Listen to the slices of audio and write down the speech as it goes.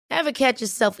Ever catch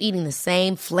yourself eating the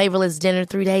same flavorless dinner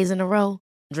 3 days in a row?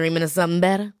 Dreaming of something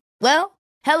better? Well,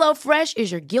 HelloFresh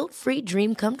is your guilt-free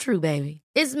dream come true, baby.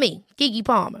 It's me, Keke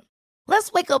Palmer.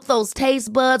 Let's wake up those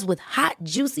taste buds with hot,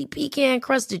 juicy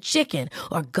pecan-crusted chicken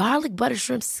or garlic butter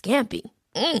shrimp scampi.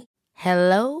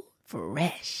 Hello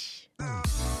Fresh.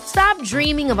 Stop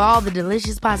dreaming of all the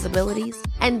delicious possibilities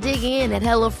and dig in at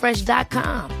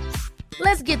HelloFresh.com.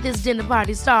 Let's get this dinner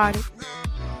party started.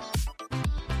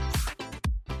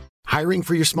 Hiring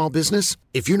for your small business?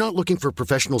 If you're not looking for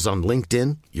professionals on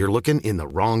LinkedIn, you're looking in the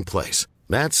wrong place.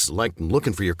 That's like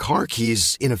looking for your car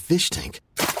keys in a fish tank.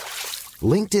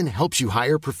 LinkedIn helps you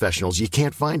hire professionals you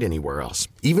can't find anywhere else,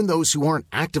 even those who aren't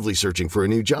actively searching for a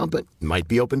new job but might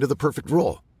be open to the perfect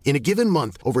role. In a given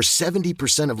month, over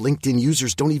 70% of LinkedIn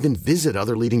users don't even visit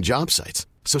other leading job sites.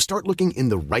 So start looking in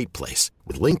the right place.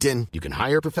 With LinkedIn, you can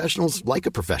hire professionals like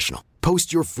a professional.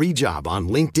 Post your free job on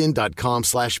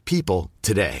linkedin.com/people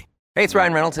today. Hey, it's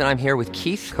Ryan Reynolds, and I'm here with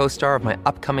Keith, co-star of my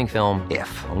upcoming film, If,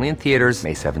 only in theaters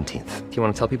May 17th. Do you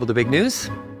want to tell people the big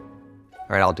news?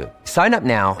 All right, I'll do it. Sign up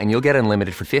now and you'll get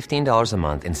unlimited for $15 a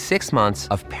month and 6 months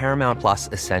of Paramount Plus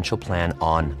Essential Plan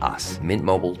on us.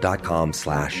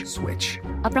 MintMobile.com/switch.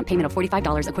 Upfront payment of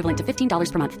 $45 equivalent to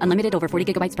 $15 per month. Unlimited over 40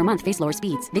 gigabytes per month. Face lower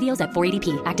speeds. Videos at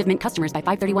 480p. Active Mint customers by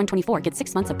 531.24 get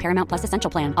 6 months of Paramount Plus Essential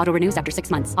Plan. Auto renews after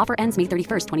 6 months. Offer ends May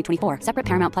 31st, 2024. Separate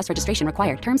Paramount Plus registration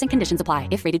required. Terms and conditions apply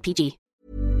if rated PG.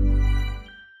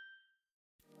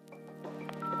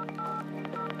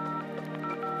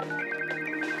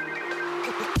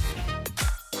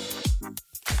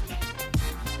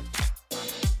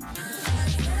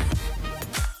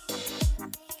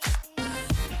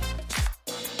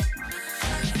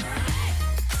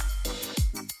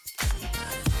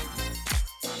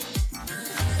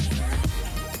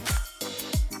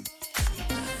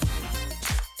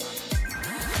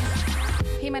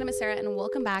 Hey, my name is Sarah, and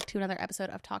welcome back to another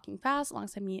episode of Talking Fast.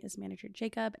 Alongside me is manager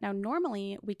Jacob. Now,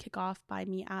 normally we kick off by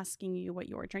me asking you what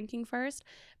you're drinking first,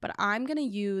 but I'm going to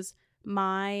use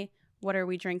my what are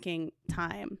we drinking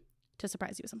time to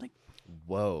surprise you with something.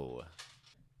 Whoa.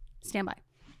 Stand by.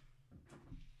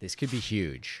 This could be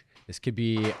huge. This could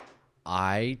be...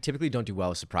 I typically don't do well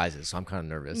with surprises, so I'm kind of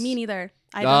nervous. Me neither.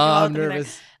 I don't do well I'm with them either.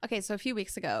 nervous. Okay, so a few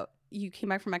weeks ago, you came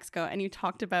back from Mexico and you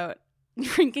talked about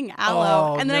drinking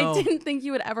aloe, and then I didn't think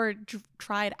you had ever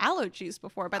tried aloe juice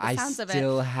before by the sounds of it. I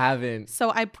still haven't. So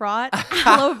I brought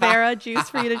aloe vera juice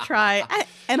for you to try,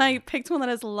 and I picked one that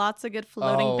has lots of good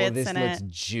floating bits in it. This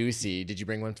looks juicy. Did you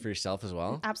bring one for yourself as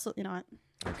well? Absolutely not.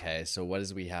 Okay, so what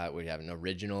does we have? We have an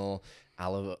original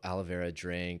aloe vera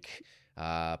drink,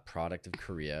 product of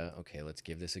Korea. Okay, let's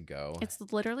give this a go. It's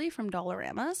literally from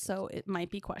Dollarama, so it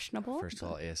might be questionable. First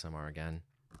of all, ASMR again.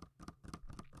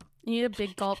 You need a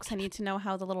big gulp because I need to know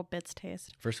how the little bits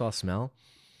taste. First of all, smell.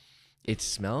 It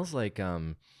smells like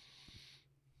you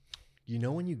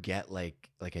know when you get like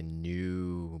a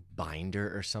new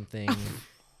binder or something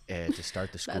to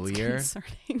start the school year.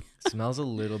 Concerning. Smells a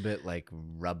little bit like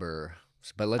rubber,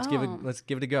 but let's give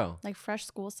it a go. Like fresh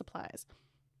school supplies.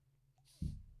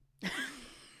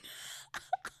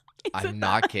 I'm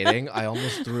not kidding. I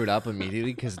almost threw it up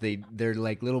immediately because they're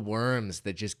like little worms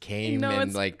that just came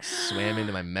and like swam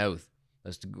into my mouth.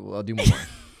 I'll do more.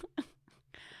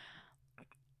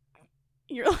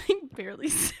 You're like barely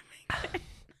sipping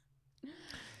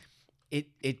it.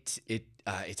 It's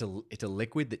a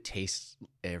liquid that tastes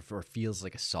or feels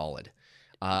like a solid.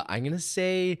 I'm gonna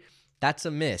say that's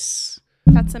a miss.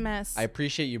 That's a miss. I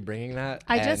appreciate you bringing that.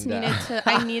 I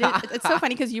needed. It's so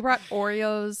funny because you brought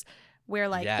Oreos. Where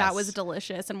that was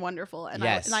delicious and wonderful, and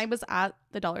I was at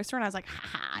the dollar store and I was like,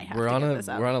 I have to get this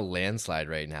up. We're on a landslide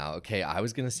right now. Okay, I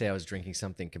was gonna say I was drinking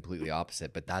something completely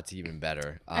opposite, but that's even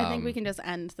better. I think we can just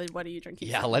end the what are you drinking?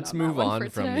 Yeah, let's move on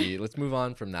from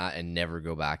that and never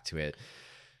go back to it.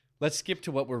 Let's skip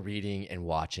to what we're reading and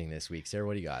watching this week. Sarah,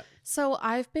 what do you got? So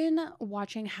I've been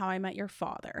watching How I Met Your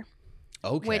Father.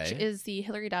 Okay. Which is the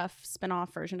Hilary Duff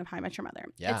spinoff version of How I Met Your Mother.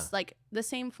 Yeah. It's like the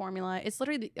same formula. It's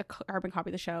literally a carbon copy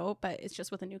of the show, but it's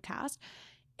just with a new cast.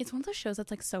 It's one of those shows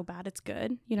that's like so bad it's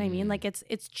good. You know what I mean? Like it's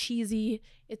cheesy.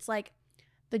 It's like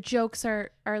the jokes are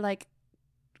like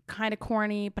kind of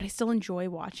corny, but I still enjoy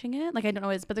watching it. Like I don't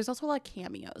know, but there's also a lot of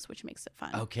cameos, which makes it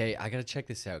fun. Okay, I gotta check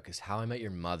this out because How I Met Your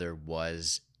Mother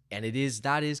was. And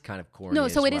that is kind of corny. No,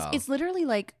 so as it well. is. It's literally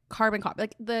like carbon copy.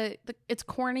 Like it's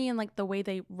corny and like the way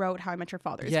they wrote How I Met Your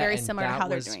Father is very similar to how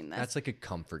they're doing this. That's like a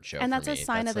comfort show, and that's for a me.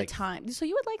 sign that's of the time. So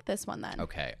you would like this one then?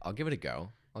 Okay, I'll give it a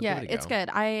go. It's good.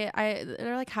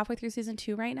 They're like halfway through season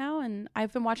 2 right now, and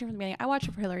I've been watching from the beginning. I watch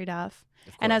it for Hilary Duff,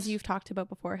 and as you've talked about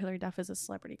before, Hilary Duff is a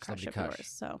celebrity crush of yours.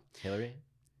 So Hilary,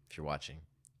 if you're watching,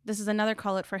 This is another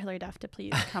call out for Hilary Duff to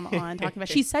please come on talking about.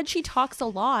 She said she talks a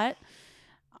lot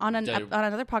on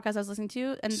another podcast I was listening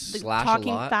to, and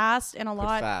talking fast and a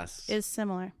lot fast is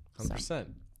similar. 100%. So.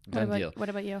 Done deal. What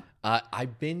about you? I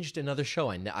binged another show.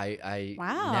 I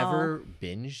never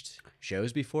binged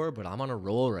shows before, but I'm on a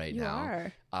roll right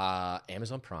now.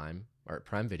 Amazon Prime or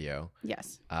Prime Video.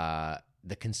 Yes.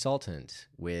 The Consultant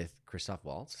with Christoph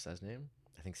Waltz. Is that his name?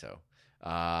 I think so.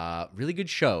 Really good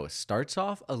show. Starts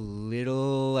off a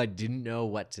little, I didn't know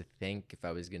what to think if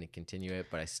I was going to continue it,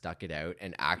 but I stuck it out,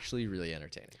 and actually really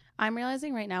entertaining. I'm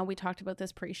realizing right now we talked about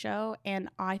this pre-show, and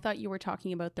I thought you were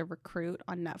talking about The Recruit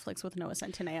on Netflix with Noah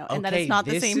Centineo, and that it's not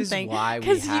the same thing. This is why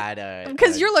we had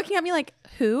because you're looking at me like,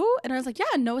 who? And I was like,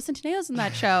 yeah, Noah Centineo's in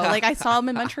that show. Like, I saw him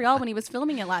in Montreal when he was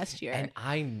filming it last year. And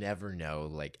I never know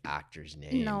like actors'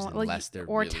 names unless they're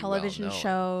or really television well-known.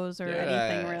 shows or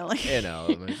anything really. You know,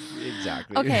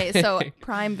 exactly. Okay, so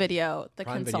Prime Video, The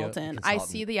Prime Video, Consultant. The I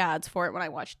Consultant. see the ads for it when I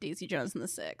watch Daisy Jones and the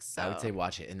Six. So. I would say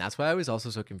watch it, and that's why I was also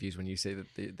so confused when you say that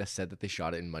they said that they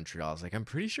shot it in Montreal. I was like, I'm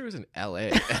pretty sure it was in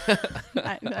LA.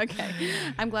 Okay,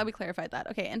 I'm glad we clarified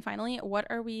that. Okay, and finally, what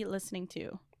are we listening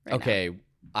to right now?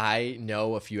 I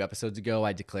know a few episodes ago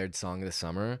I declared Song of the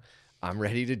Summer. I'm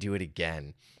ready to do it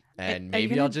again. And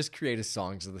maybe I'll just create a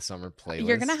Songs of the Summer playlist.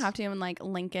 You're going to have to and like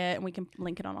link it, and we can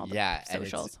link it on all the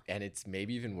socials. And it's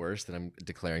maybe even worse that I'm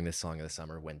declaring this Song of the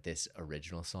Summer when this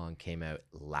original song came out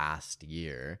last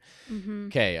year.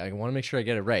 Okay, I want to make sure I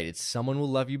get it right. It's Someone Will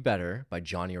Love You Better by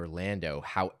Johnny Orlando.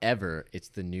 However, it's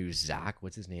the new Zach,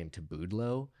 what's his name,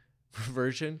 Tabudlo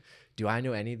version. Do I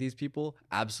know any of these people?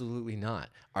 Absolutely not.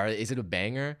 Is it a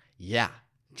banger? Yeah.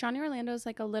 Johnny Orlando is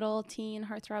like a little teen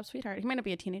heartthrob sweetheart. He might not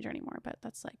be a teenager anymore, but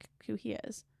that's like who he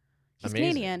is. He's amazing.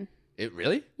 Canadian. It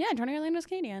really? Yeah, Johnny Orlando's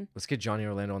Canadian. Let's get Johnny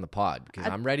Orlando on the pod because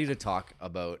I'm ready to talk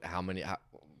about how many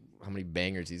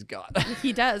bangers he's got.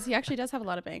 He does. He actually does have a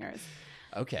lot of bangers.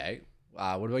 Okay.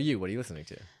 What about you? What are you listening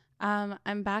to?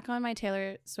 I'm back on my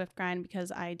Taylor Swift grind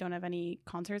because I don't have any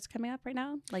concerts coming up right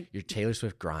now. Like your Taylor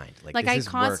Swift grind. Like I this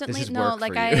constantly is work for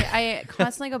you. I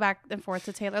constantly go back and forth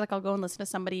to Taylor. Like I'll go and listen to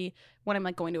somebody when I'm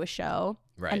like going to a show,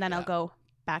 and then I'll go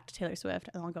back to Taylor Swift,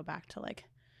 and then I'll go back to like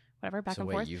whatever, back and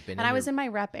forth. I was in my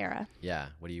rep era. Yeah.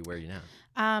 Where are you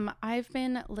now? I've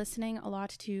been listening a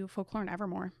lot to Folklore and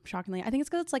Evermore, shockingly. I think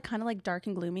it's because it's like kind of like dark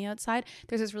and gloomy outside.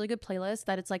 There's this really good playlist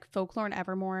that it's like Folklore and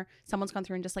Evermore. Someone's gone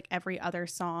through and just like every other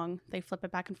song, they flip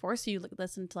it back and forth. So you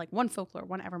listen to like one Folklore,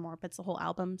 one Evermore, but it's the whole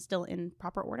album still in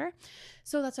proper order.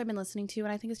 So that's what I've been listening to.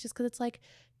 And I think it's just because it's like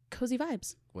cozy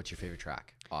vibes. What's your favorite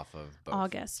track off of both?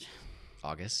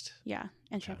 August? Yeah.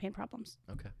 And Champagne Problems.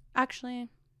 Okay. Actually,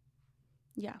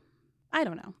 yeah. I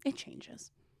don't know. It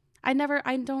changes. I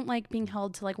don't like being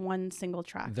held to like one single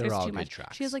track. They're all too good much.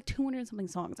 tracks. She has like 200 and something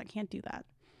songs. I can't do that.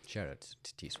 Shout out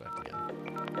to T Swift again.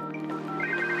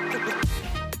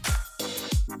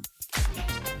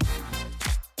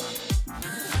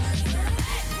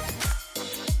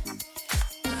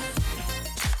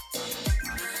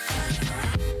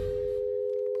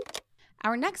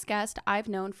 Our next guest I've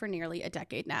known for nearly a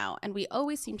decade now, and we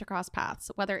always seem to cross paths,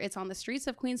 whether it's on the streets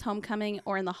of Queen's Homecoming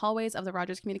or in the hallways of the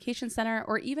Rogers Communications Center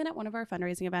or even at one of our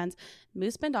fundraising events.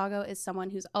 Moose Bendago is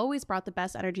someone who's always brought the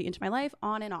best energy into my life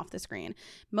on and off the screen.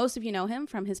 Most of you know him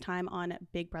from his time on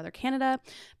Big Brother Canada,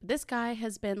 but this guy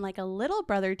has been like a little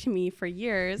brother to me for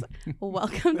years.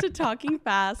 Welcome to Talking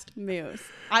Fast, Moose.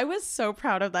 I was so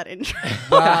proud of that intro.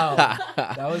 Wow,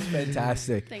 that was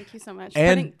fantastic. Thank you so much.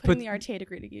 And putting the RTA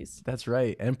degree to use. That's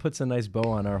right. And puts a nice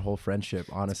bow on our whole friendship,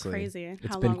 honestly. It's crazy.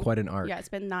 It's been quite an arc. Yeah, it's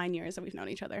been 9 years that we've known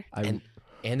each other. And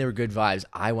there were good vibes.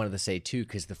 I wanted to say too,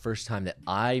 because the first time that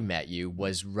I met you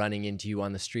was running into you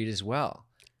on the street as well.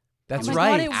 That's oh my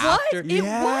right. God, it was.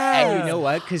 And you know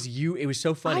what? Because it was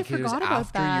so funny because it was forgot about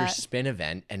after your that. spin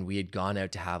event, and we had gone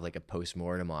out to have like a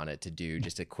post-mortem on it to do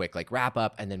just a quick like wrap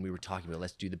up, and then we were talking about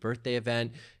let's do the birthday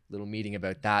event, little meeting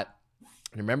about that.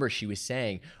 And I remember she was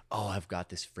saying, oh, I've got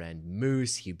this friend,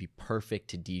 Moose. He'd be perfect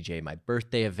to DJ my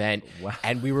birthday event. Wow.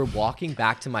 And we were walking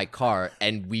back to my car,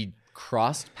 and we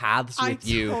crossed paths with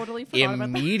you totally forgot about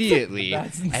that. immediately.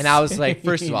 And I was like,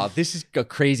 first of all, this is a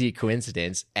crazy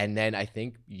coincidence. And then I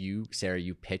think you, Sarah,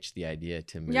 you pitched the idea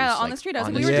to Moose. Yeah, on the street. I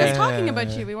was like, we were just talking about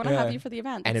you. We want to have you for the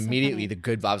event. And That's immediately so the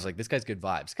good vibes, I was like, this guy's good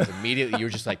vibes. Because immediately you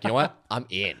were just like, you know what? I'm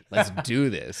in. Let's do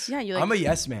this. yeah, I'm a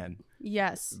yes man.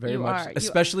 Yes, Very you much. are.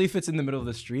 Especially if it's in the middle of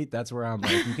the street. That's where I'm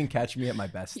like, you can catch me at my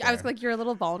best. I was there. like, you're a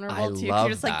little vulnerable I too. 'Cause love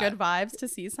you're just like that. good vibes to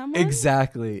see someone.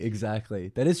 Exactly.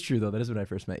 That is true though. That is when I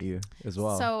first met you as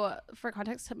well. So for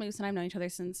context, Moose and I have known each other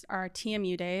since our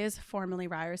TMU days, formerly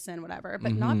Ryerson, whatever.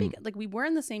 But not like we were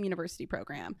in the same university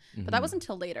program, but that wasn't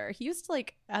until later. He used to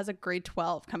like as a grade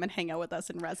 12 come and hang out with us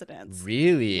in residence.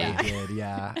 Really? I did,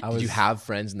 yeah. Did you have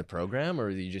friends in the program, or were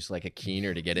you just like a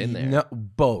keener to get in there? No,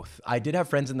 both. I did have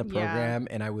friends in the Yeah. program,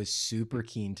 and I was super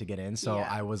keen to get in. So Yeah.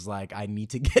 I was like, I need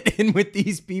to get in with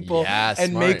these people Yeah,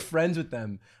 and smart. make friends with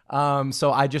them.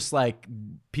 So I just like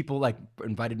people like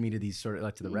invited me to these sort of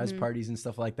like to the res parties and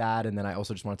stuff like that. And then I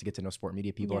also just wanted to get to know sport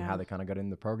media people and Yeah. how they kind of got in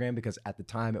the program, because at the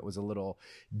time it was a little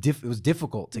it was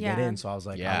difficult to get Yeah. in. So I was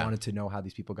like, Yeah. I wanted to know how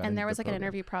these people got in. And there was like an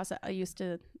interview process. I used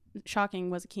to, shocking,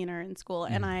 was a keener in school,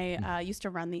 and I used to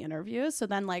run the interviews. So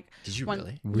then like, Did you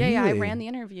when, really? Yeah, I Really? ran the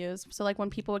interviews. So like when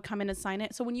people would come in and sign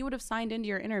it, so when you would have signed into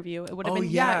your interview, it would have Oh, been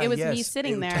yeah, it was me yes.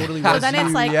 sitting It there. totally so was then it's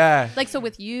you, like yeah. like so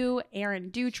with you,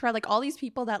 Aaron Dutra, like all these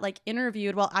people that like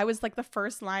interviewed. Well, I was like the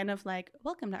first line of like,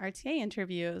 welcome to RTA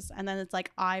interviews, and then it's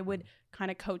like I would kind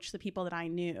of coach the people that I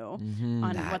knew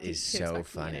on That what is to so expect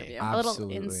from the funny. interview. A little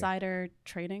Absolutely. insider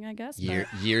trading, I guess. but-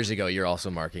 Years ago, you're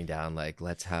also marking down like,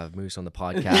 let's have Moose on the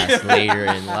podcast later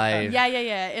in life. Yeah.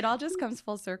 It all just comes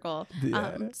full circle.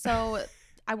 So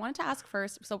I wanted to ask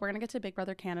first. So we're gonna get to Big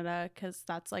Brother Canada because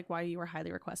that's like why you were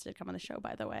highly requested to come on the show,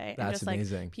 by the way. And That's just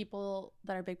amazing. like people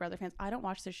that are Big Brother fans. I don't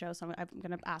watch the show, so I'm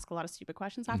gonna ask a lot of stupid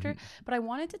questions after. But I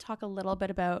wanted to talk a little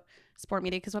bit about sport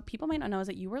media, because what people might not know is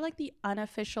that you were like the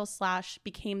unofficial /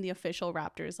 became the official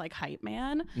Raptors like hype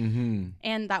man,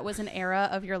 and that was an era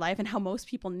of your life and how most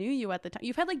people knew you at the time.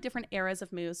 You've had like different eras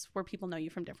of Moose where people know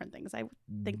you from different things. I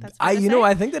think that's fair to say.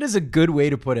 I think that is a good way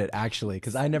to put it, actually,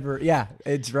 because I never. Yeah,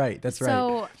 it's right. That's right.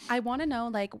 So I want to know,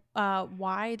 like,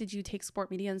 why did you take sport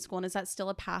media in school, and is that still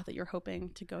a path that you're hoping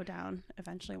to go down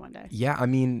eventually one day? Yeah, I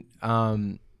mean,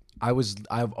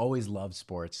 I've always loved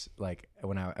sports. Like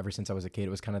ever since I was a kid, it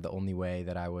was kind of the only way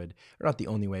that I would, or not the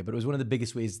only way, but it was one of the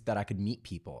biggest ways that I could meet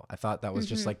people. I thought that was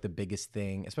just like the biggest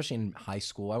thing, especially in high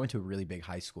school. I went to a really big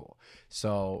high school,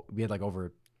 so we had like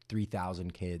over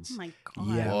 3,000 kids. Oh my God.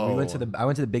 Yeah, Whoa. I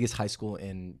went to the biggest high school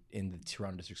in the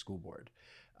Toronto District School Board.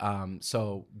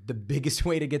 So the biggest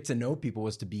way to get to know people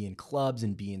was to be in clubs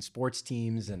and be in sports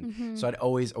teams. And so I'd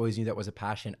always knew that was a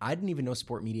passion. I didn't even know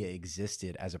sport media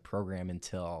existed as a program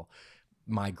until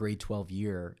my grade 12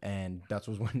 year. And that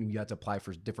was when you had to apply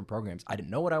for different programs. I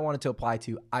didn't know what I wanted to apply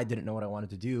to. I didn't know what I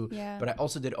wanted to do, Yeah. but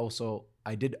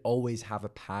I did always have a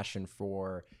passion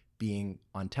for being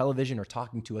on television or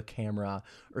talking to a camera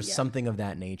or something of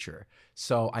that nature.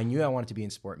 So I knew I wanted to be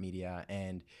in sport media.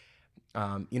 And,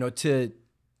 to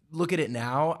look at it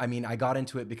now, I mean, I got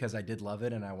into it because I did love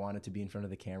it and I wanted to be in front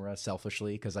of the camera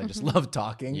selfishly because I just love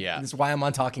talking. Yeah. That's why I'm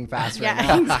on Talking Fast right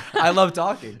Yeah. now. I love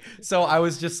talking. So I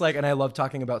was just like, and I love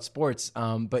talking about sports.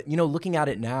 But, looking at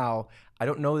it now, I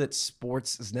don't know that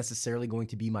sports is necessarily going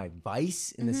to be my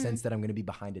vice in the sense that I'm going to be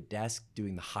behind a desk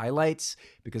doing the highlights,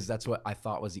 because that's what I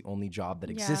thought was the only job that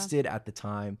existed at the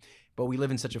time. But we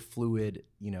live in such a fluid,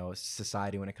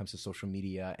 society when it comes to social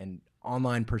media and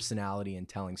online personality and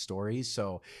telling stories.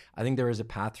 So I think there is a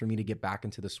path for me to get back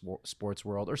into the sports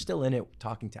world, or still in it,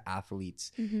 talking to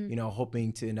athletes,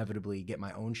 hoping to inevitably get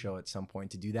my own show at some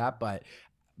point to do that. But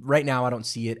right now, I don't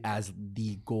see it as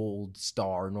the gold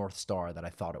star, North Star that I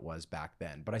thought it was back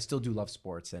then. But I still do love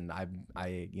sports, and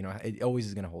it always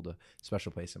is going to hold a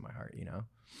special place in my heart.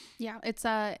 Yeah, it's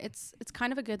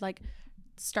kind of a good like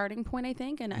starting point, I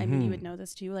think. And I mean, you would know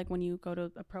this too, like when you go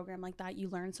to a program like that, you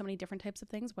learn so many different types of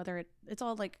things, whether it's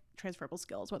all like transferable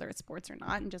skills, whether it's sports or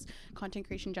not, and just content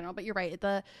creation in general. But you're right,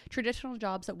 the traditional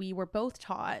jobs that we were both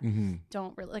taught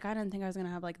don't really, like, I didn't think I was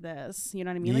gonna have like this, you know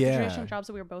what I mean? Like the traditional jobs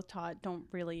that we were both taught don't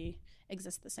really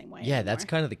exist the same way Yeah, anymore. that's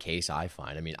kind of the case I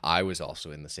find. I mean, I was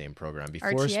also in the same program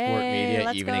before RTA, sport media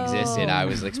let's even go. existed. I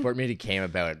was like, sport media came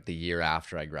about the year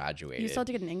after I graduated. You still had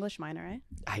to get an English minor, right?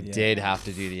 I did have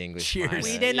to do the English Cheers. minor.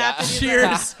 We didn't have to do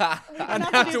Cheers. I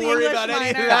don't have to worry about any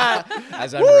of that.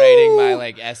 As I'm writing my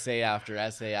like essay after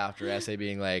essay after essay,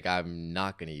 being like, I'm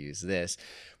not going to use this.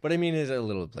 But I mean, it's a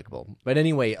little applicable. But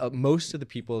anyway, most of the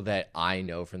people that I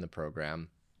know from the program,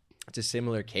 it's a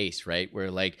similar case, right?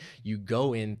 Where like you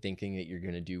go in thinking that you're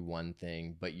going to do one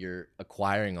thing, but you're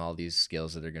acquiring all these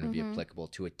skills that are going to be applicable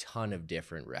to a ton of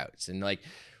different routes. And like,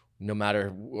 no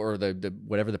matter, or the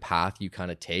whatever the path you kind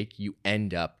of take, you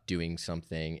end up doing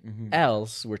something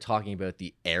else. We're talking about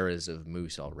the eras of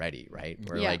Moose already, right?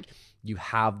 Where like you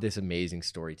have this amazing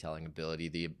storytelling ability,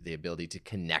 the ability to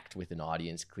connect with an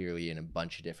audience clearly in a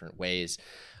bunch of different ways.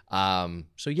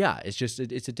 So yeah, it's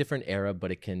a different era,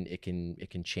 but it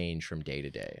can change from day to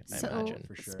day, I imagine.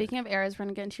 For sure. Speaking of eras, we're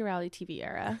gonna get into your reality TV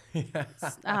era.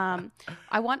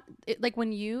 I want it, like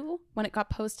when it got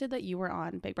posted that you were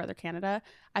on Big Brother Canada,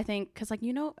 I think because like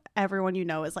everyone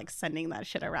is like sending that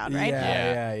shit around, right?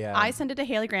 Yeah. I sent it to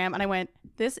Haley Graham and I went,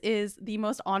 this is the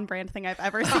most on brand thing I've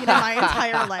ever seen in my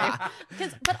entire life.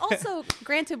 But also,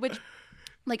 granted, which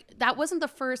like that wasn't the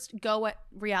first go at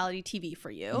reality TV for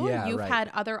you. Yeah, You've right.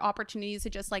 had other opportunities that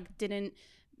just like didn't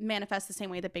manifest the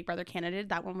same way that Big Brother Canada did.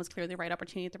 That one was clearly the right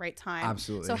opportunity at the right time.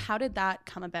 Absolutely. So how did that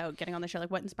come about, getting on the show? Like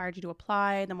what inspired you to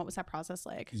apply? Then what was that process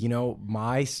like?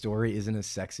 My story isn't as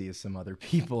sexy as some other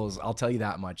people's. I'll tell you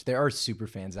that much. There are super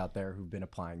fans out there who've been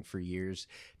applying for years.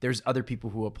 There's other people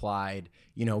who applied,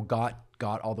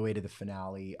 got all the way to the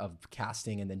finale of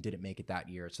casting and then didn't make it that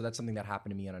year. So that's something that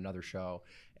happened to me on another show.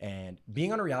 And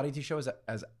being on a reality show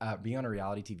being on a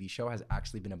reality TV show has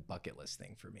actually been a bucket list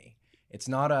thing for me.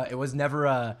 It was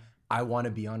never I want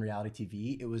to be on reality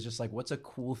TV. It was just like, what's a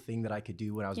cool thing that I could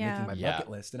do when I was making my bucket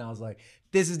list? And I was like,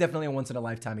 this is definitely a once in a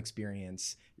lifetime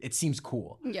experience. It seems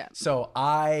cool. Yeah. So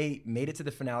I made it to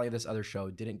the finale of this other show,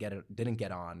 didn't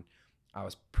get on. I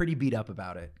was pretty beat up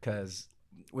about it because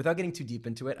without getting too deep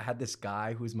into it, I had this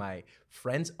guy who's my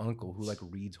friend's uncle who like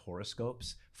reads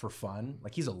horoscopes for fun.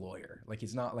 Like he's a lawyer. Like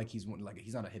he's not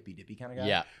a hippy dippy kind of guy.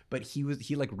 Yeah. But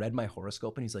he like read my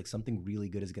horoscope and he's like, something really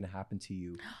good is going to happen to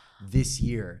you this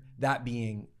year. That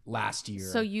being last year.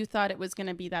 So you thought it was going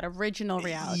to be that original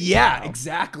reality Yeah, show.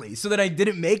 exactly. So then I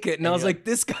didn't make it and I was like,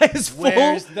 this guy is full.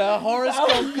 Where's the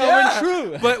horoscope coming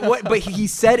true? But he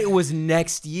said it was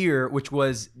next year, which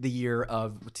was the year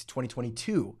of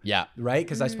 2022. Yeah. Right?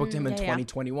 Because I spoke to him in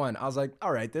 2021. I was like,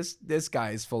 all right, this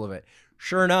guy is full of it.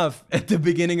 Sure enough, at the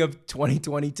beginning of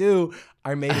 2022,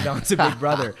 I made it onto Big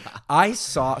Brother. I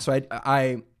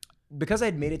because I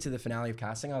had made it to the finale of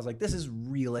casting, I was like, this is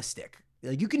realistic.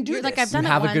 Like you can do this. Like I've done You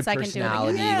it have a once, good I can do it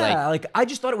personality. again. Yeah, like I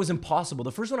just thought it was impossible.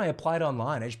 The first one I applied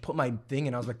online, I just put my thing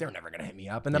and I was like, they're never gonna hit me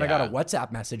up. And then I got a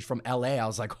WhatsApp message from LA. I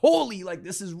was like, holy, like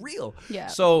this is real. Yeah.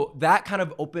 So that kind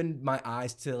of opened my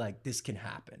eyes to like this can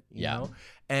happen, you know?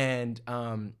 And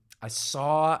I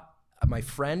saw my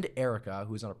friend Erica,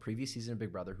 who was on a previous season of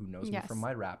Big Brother, who knows me from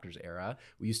my Raptors era.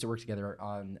 We used to work together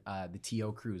on the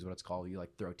TO cruise, what it's called. You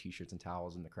like throw t-shirts and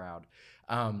towels in the crowd.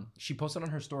 She posted on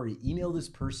her story, email this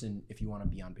person if you want to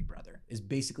be on Big Brother, is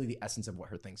basically the essence of what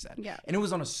her thing said. Yeah. And it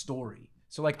was on a story.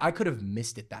 So like I could have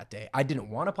missed it that day. I didn't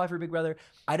want to apply for Big Brother.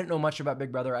 I didn't know much about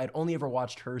Big Brother. I'd only ever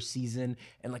watched her season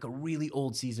and like a really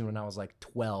old season when I was like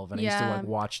 12 and I used to like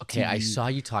watch Okay, TV. I saw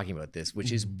you talking about this,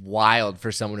 which is wild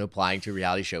for someone applying to a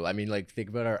reality show. I mean, like think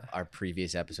about our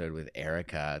previous episode with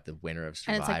Erica, the winner of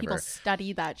Survivor. And it's like people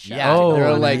study that show. Yeah, Oh,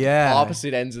 they're like yeah.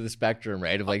 opposite ends of the spectrum,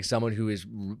 right? Of like someone who has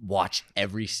watched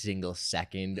every single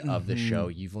second of the show.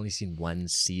 You've only seen one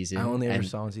season. I only ever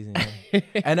saw one season.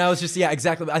 And I was just,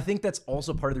 exactly. I think that's also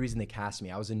part of the reason they cast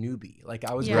me. I was a newbie. Like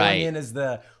I was going in as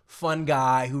the fun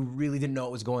guy who really didn't know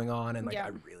what was going on. And like I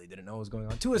really didn't know what was going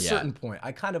on to a certain point.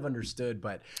 I kind of understood,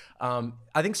 but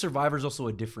I think Survivor is also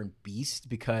a different beast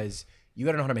because you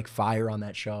got to know how to make fire on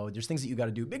that show. There's things that you got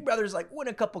to do. Big Brother's like win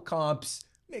a couple comps,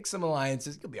 make some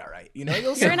alliances, you'll be all right. You know,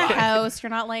 you're in a house. You're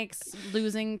not like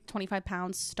losing 25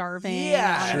 pounds, starving on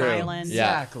an island.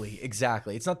 Exactly.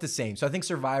 It's not the same. So I think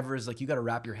Survivor is like you got to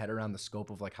wrap your head around the scope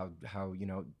of like how you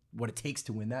know what it takes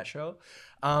to win that show.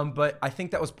 But I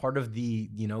think that was part of the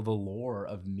the lore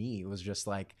of me. It was just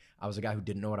like I was a guy who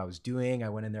didn't know what I was doing. I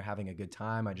went in there having a good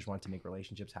time. I just wanted to make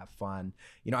relationships, have fun.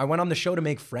 I went on the show to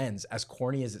make friends. As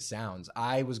corny as it sounds,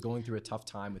 I was going through a tough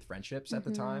time with friendships at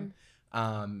the time.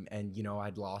 And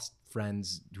I'd lost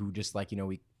friends who just like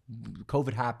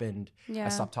COVID happened. I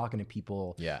stopped talking to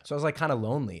people. So I was like kind of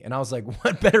lonely, and I was like,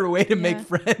 what better way to make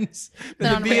friends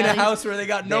than to be in a house where they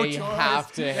got no choice?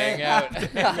 Have to hang out.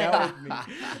 With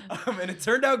me. And it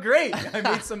turned out great. I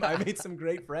made some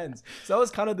great friends. So that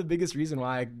was kind of the biggest reason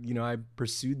why I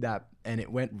pursued that, and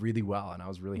it went really well, and I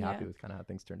was really happy with kind of how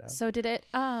things turned out. So did it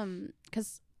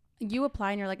because you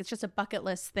apply and you're like, it's just a bucket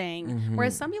list thing.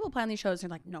 Whereas some people apply on these shows, they're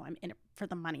like, no, I'm in it for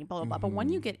the money, blah, blah, blah. But when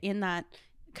you get in that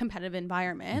competitive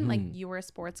environment, like you were a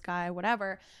sports guy,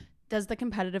 whatever, does the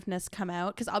competitiveness come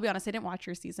out? Because I'll be honest, I didn't watch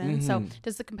your season. So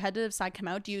does the competitive side come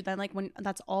out? Do you then like when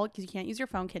that's all, because you can't use your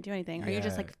phone, can't do anything? Are you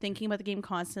just like thinking about the game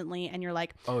constantly and you're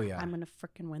like, oh yeah, I'm going to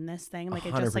freaking win this thing? Like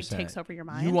 100%. It just like takes over your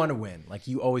mind. You want to win. Like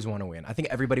you always want to win. I think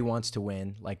everybody wants to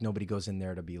win. Like nobody goes in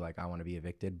there to be like, I want to be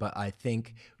evicted. But I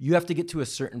think you have to get to a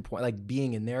certain point, like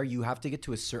being in there, you have to get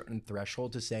to a certain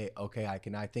threshold to say, okay,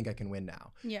 I think I can win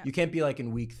now. Yeah. You can't be like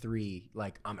in week 3,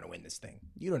 like I'm going to win this thing.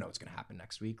 You don't know what's going to happen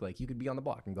next week. Like you could be on the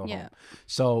block and go home.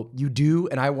 So you do,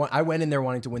 and I went in there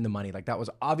wanting to win the money. Like that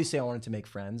was obviously I wanted to make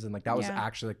friends, and like that was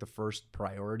actually like the first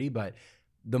priority. But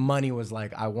the money was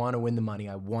like, I want to win the money.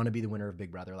 I want to be the winner of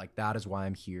Big Brother. Like that is why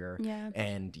I'm here. Yeah.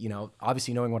 And you know,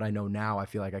 obviously knowing what I know now, I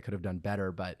feel like I could have done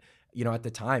better. But you know, at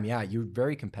the time, you're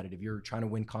very competitive. You're trying to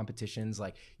win competitions.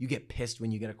 Like you get pissed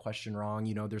when you get a question wrong.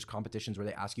 You know, there's competitions where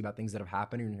they ask you about things that have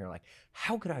happened and you're like,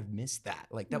 how could I have missed that?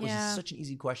 Like that was such an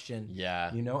easy question.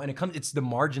 Yeah. You know, and it's the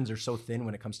margins are so thin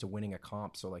when it comes to winning a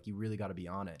comp. So like you really got to be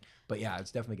on it. But yeah, it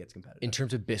definitely gets competitive. In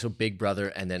terms of Big Brother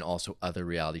and then also other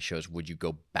reality shows, would you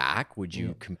go back? Would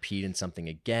you compete in something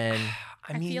again?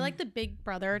 I feel like the Big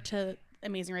Brother to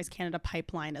Amazing Race Canada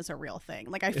pipeline is a real thing.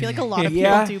 Like I feel like a lot of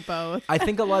people do both. I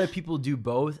think a lot of people do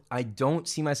both. I don't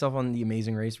see myself on the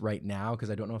Amazing Race right now because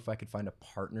I don't know if I could find a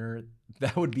partner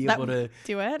that would be able to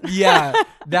do it. Yeah,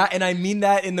 that, and I mean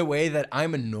that in the way that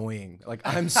I'm annoying. Like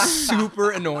I'm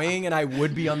super annoying, and I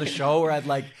would be on the show where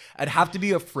I'd have to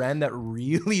be a friend that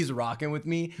really is rocking with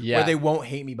me, where they won't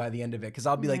hate me by the end of it. Because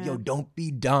I'll be like, yo, don't be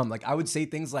dumb. Like I would say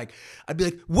things like, I'd be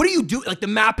like, what do you do? Like the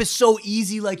map is so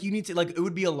easy. Like you need to, like it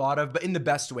would be a lot of, but in the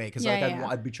best way, because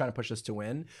I'd be trying to push us to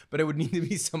win, but it would need to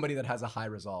be somebody that has a high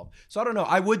resolve. So I don't know.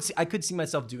 I could see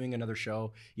myself doing another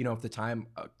show, you know, if the time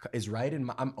is right,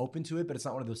 and I'm open to it, but it's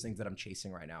not one of those things that I'm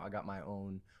chasing right now. I got my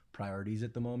own priorities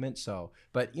at the moment. So,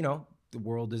 but you know, the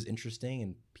world is interesting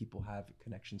and people have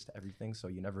connections to everything. So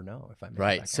you never know if I make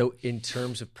right. So in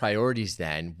terms of priorities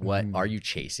then, what are you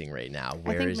chasing right now?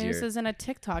 I think Moose is in a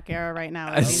TikTok era right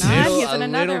now. Is he not? He's in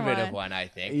another little bit of one, I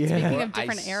think. Yeah. Speaking of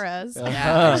different eras.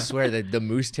 Yeah, I swear that the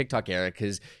Moose TikTok era,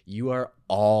 because you are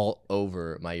all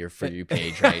over my Your For You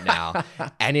page right now.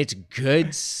 And it's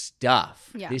good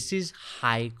stuff. Yeah. This is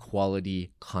high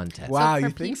quality content. Wow, you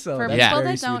think so? For people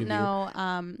that don't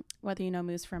know, whether you know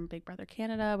Moose from Big Brother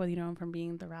Canada, whether you know him from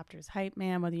being the Raptors hype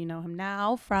man, whether you know him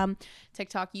now from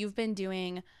TikTok, you've been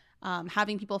doing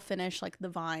having people finish like the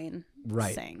Vine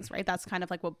things, right? That's kind of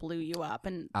like what blew you up,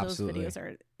 and those videos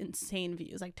are insane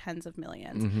views, like tens of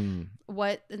millions.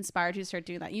 What inspired you to start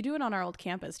doing that? You do it on our old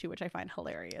campus too, which I find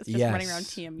hilarious, just running around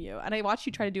TMU, and I watched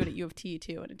you try to do it at U of T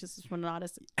too, and it just was not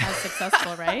as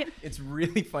successful. Right? It's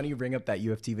really funny you bring up that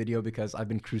U of T video, because I've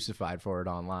been crucified for it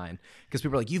online, because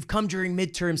people are like, you've come during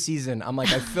midterm season. I'm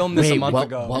like, I filmed this a month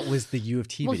ago. What was the U of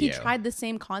T video? Well, he tried the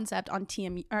same concept on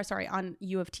on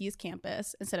U of T's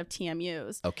campus instead of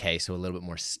TMU's. Okay, so a little bit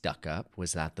more stuck up.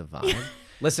 Was that the vibe?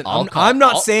 Listen, I'm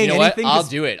not saying anything. I'll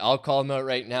do it. I'll call them out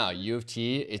right now. U of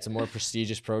T, it's a more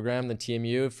prestigious program than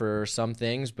TMU for some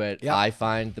things, but I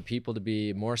find the people to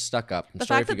be more stuck up. The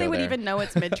fact that they would even know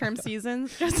it's midterm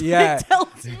seasons just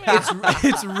tells me.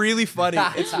 It's really funny.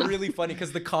 It's really funny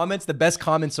because the best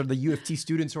comments are the U of T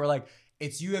students who are like,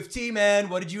 it's U of T, man.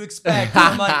 What did you expect?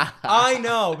 I'm like, I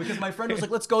know, because my friend was like,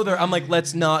 let's go there. I'm like,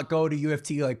 let's not go to U of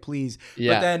T, like, please.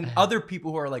 Yeah. But then other people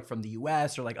who are like from the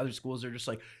US or like other schools are just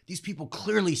like, these people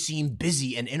clearly seem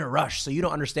busy and in a rush, so you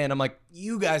don't understand. I'm like,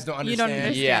 you guys don't understand. You don't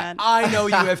understand. Yeah. I know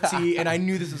U of T, and I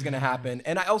knew this was gonna happen.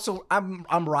 And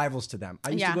I'm rivals to them. I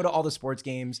used to go to all the sports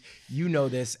games. You know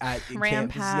this at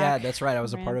campus. Yeah, that's right. I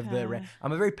was a part of the.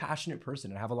 I'm a very passionate person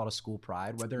and I have a lot of school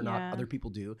pride. Whether or not other people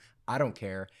do, I don't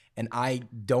care. And I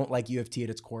don't like U of T at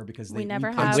its core because we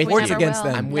never play have. sports we against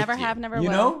them. I'm never with have, never you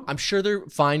will. Know? I'm sure they're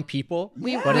fine people.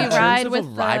 We ride with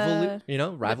rivalry. You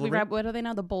know, rivalry. What are they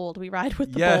now? The bold. We ride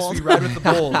with the bold. Bold. Yes, we ride with the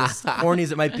bold. As corny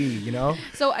as it might be, you know.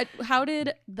 So, how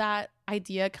did that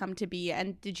idea come to be,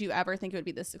 and did you ever think it would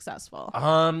be this successful?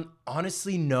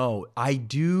 Honestly, no. I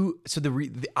do. So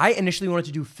I initially wanted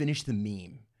to do finish the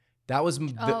meme. That was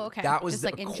that was just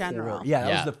like in general. Yeah,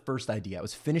 that was the first idea. It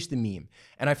was finish the meme,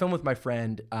 and I filmed with my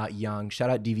friend Young. Shout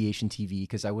out Deviation TV,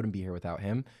 because I wouldn't be here without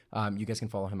him. You guys can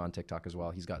follow him on TikTok as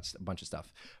well. He's got a bunch of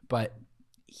stuff. But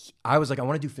I was like, I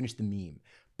want to do finish the meme.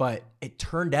 But it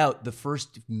turned out the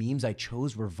first memes I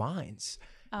chose were Vines,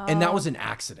 and that was an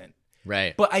accident.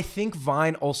 Right. But I think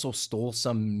Vine also stole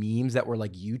some memes that were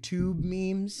like YouTube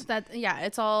memes.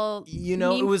 It's all, you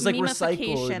know, it was like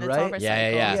recycled, right? It's all recycled.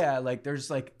 Yeah. Like there's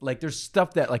there's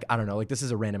stuff that, like, I don't know, like this is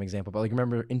a random example, but like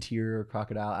remember Interior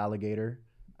Crocodile Alligator?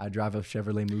 I drive a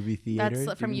Chevrolet movie theater.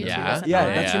 That's from Do you YouTube. know Yeah. isn't Yeah,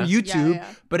 it? that's from Yeah, YouTube,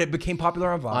 yeah. but it became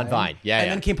popular on Vine. On Vine, yeah, and yeah.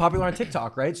 then it became popular on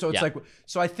TikTok, right? So it's Yeah. like,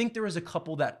 so I think there was a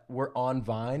couple that were on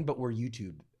Vine, but were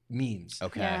YouTube memes.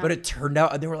 Okay. Yeah. But it turned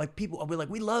out, they were like, people were like,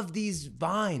 we love these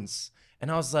Vines. And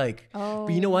I was like, Oh.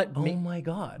 But you know what? oh my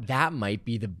God. That might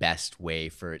be the best way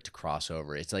for it to cross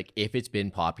over. It's like if it's been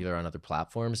popular on other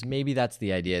platforms, maybe that's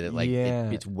the idea that like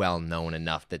Yeah. it's well known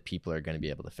enough that people are going to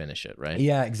be able to finish it, right?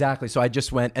 Yeah, exactly. So I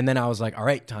just went, and then I was like, all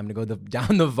right, time to go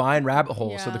down the Vine rabbit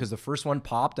hole. So Yeah. because the first one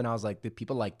popped, and I was like, the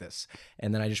people like this.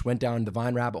 And then I just went down the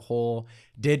Vine rabbit hole,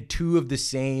 did 2 of the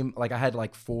same, like I had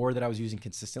like 4 that I was using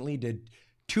consistently, did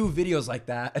 2 videos like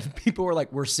that, and people were like,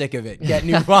 we're sick of it, get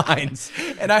new Vines.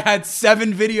 And I had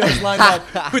 7 videos lined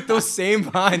up with those same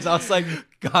Vines. I was like,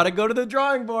 gotta go to the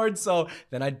drawing board. So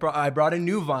then I brought in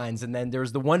new Vines, and then there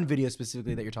was the one video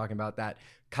specifically that you're talking about that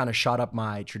kind of shot up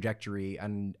my trajectory,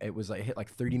 and it was like, it hit like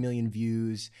 30 million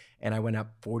views, and I went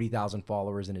up 40,000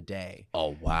 followers in a day.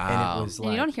 Oh wow. And it was And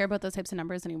like, you don't hear about those types of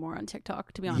numbers anymore on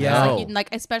TikTok, to be honest. Yeah. Like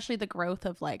especially the growth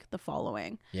of like the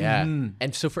following. Yeah. Mhm.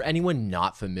 And so for anyone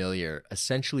not familiar,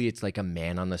 essentially it's like a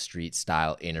man on the street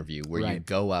style interview where you Right.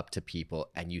 go up to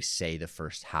people and you say the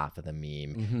first half of the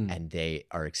meme Mhm. and they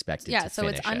are expected Yeah, to so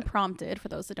finish it's it. unprompted for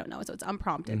those that don't know. So it's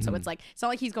unprompted. So Mhm. it's like, it's not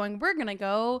like he's going, we're gonna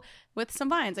go with some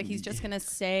Vines. Like he's just gonna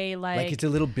say Like it's a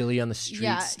little Billy on the street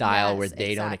Yeah, style where yes,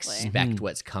 they don't exactly. expect Mhm.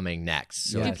 what's coming next.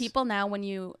 So Yeah. Do Yes. people now, when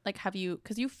you like, have you,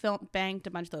 because you banked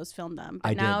a bunch of those, filmed them, but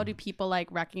I now did. do people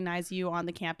like recognize you on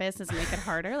the campus? Does it make it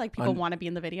harder? Like people want to be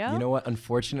in the video? You know what?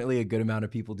 Unfortunately, a good amount of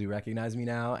people do recognize me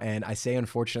now. And I say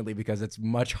unfortunately because it's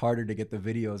much harder to get the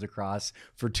videos across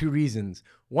for 2 reasons.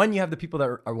 One, you have the people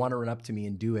that want to run up to me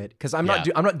and do it. Because I'm Yeah.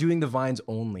 not doing the Vines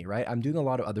only, right? I'm doing a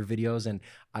lot of other videos, and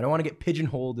I don't want to get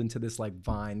pigeonholed into this like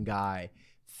Vine guy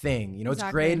thing. You know, it's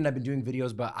Exactly. great, and I've been doing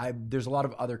videos, but there's a lot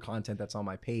of other content that's on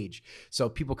my page. So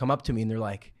people come up to me and they're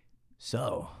like,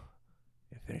 so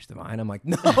you finished the Vine? I'm like,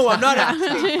 no, I'm not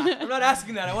asking. I'm not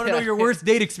asking that. I want to know your worst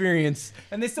date experience.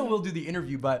 And they still will do the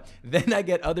interview, but then I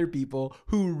get other people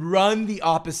who run the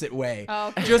opposite way.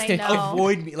 Oh, 'cause just they know.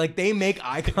 avoid me. Like they make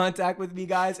eye contact with me,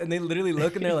 guys, and they literally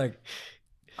look and they're like,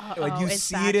 like you it's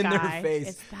see that it in guy. their face.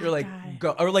 It's that They're like, guy.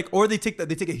 go, or they take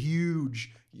a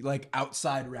huge like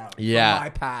outside route Yeah. from my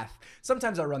path.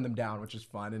 Sometimes I run them down, which is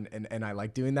fun, and I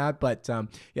like doing that. But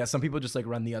yeah, some people just like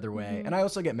run the other way. And I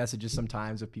also get messages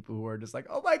sometimes of people who are just like,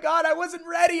 oh my God, I wasn't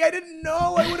ready. I didn't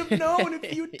know. I would have known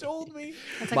if you told me.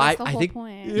 It's like, that's the I whole think,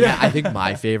 point. yeah, I think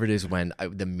my favorite is when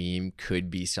the meme could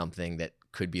be something that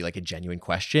could be like a genuine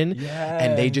question,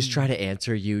 and they just try to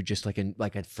answer you just like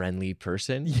a friendly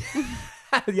person.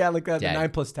 Yeah, like that, the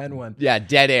Dead. 9+10 one. Yeah,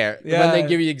 dead air. When Yeah. they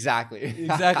give you exactly.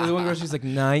 Exactly. The one girl, she's like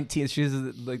 19.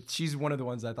 She's one of the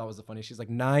ones that I thought was the funniest. She's like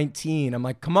 19. I'm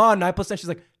like, come on, 9+10. She's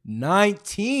like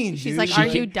 19. She's dude. like, are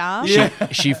you dumb?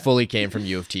 She fully came from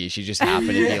U of T. She just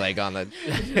happened to be like on the.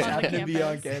 Just happened to be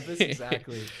on campus.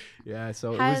 Exactly. Yeah.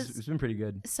 So it's been pretty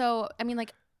good. So, I mean,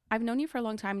 like, I've known you for a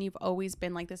long time and you've always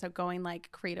been like this outgoing,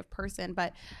 like creative person,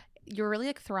 but you're really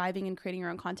like thriving and creating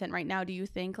your own content right now. Do you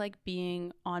think like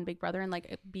being on Big Brother and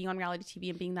like being on reality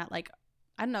TV and being that like,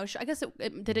 I don't know, I guess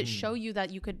did it show you that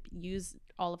you could use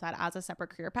all of that as a separate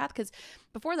career path? Because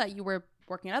before that you were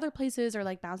working at other places or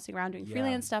like bouncing around doing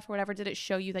freelance stuff or whatever. Did it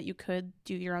show you that you could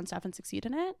do your own stuff and succeed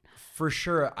in it? For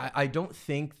sure. I don't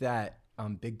think that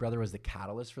Big Brother was the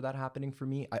catalyst for that happening for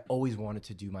me. I always wanted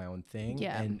to do my own thing.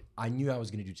 Yeah. And I knew I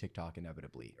was going to do TikTok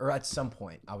inevitably. Or at some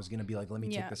point, I was going to be like, let me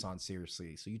Yeah. take this on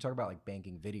seriously. So you talk about like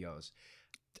banking videos.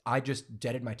 I just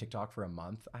deaded my TikTok for a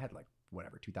month. I had like,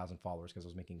 2,000 followers because I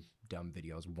was making dumb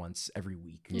videos once every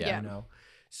week. Yeah. You know?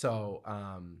 So,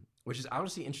 which is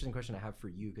honestly an interesting question I have for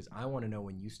you because I want to know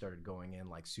when you started going in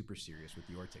like super serious with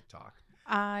your TikTok.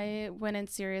 I went in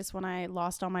serious when I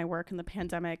lost all my work in the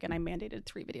pandemic and I mandated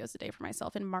 3 videos a day for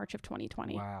myself in March of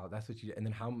 2020. Wow, that's what you did. And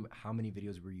then how many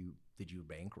videos did you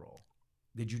bankroll?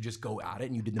 Did you just go at it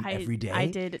and you did them every day? I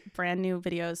did brand new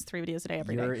videos, 3 videos a day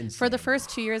every day. You're For the insane. first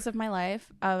 2 years of my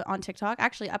life on TikTok,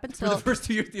 actually up For until the first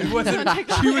 2 years, it wasn't.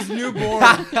 She was newborn.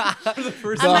 For the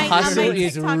first The on my hustle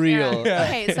is TikTok real. era.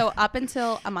 Okay, so up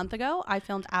until a month ago, I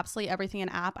filmed absolutely everything in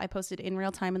app. I posted in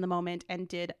real time in the moment and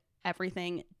did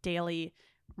everything daily,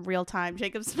 real time.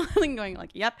 Jacob's smiling, going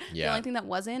like, "Yep." Yeah. The only thing that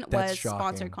wasn't That's was shocking.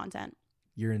 sponsored content.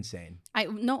 You're insane. I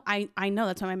know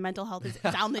that's why my mental health is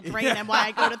down the drain and why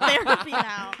I go to therapy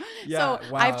now. Yeah,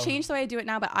 So wow. I've changed the way I do it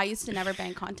now, but I used to never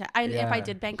bank content. If I Yeah.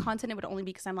 did bank content, it would only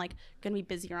be because I'm like gonna be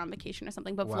busy or on vacation or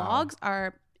something. But Wow. vlogs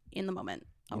are in the moment.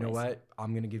 You know what?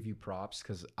 I'm gonna give you props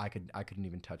because I couldn't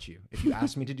even touch you. If you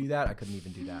asked me to do that, I couldn't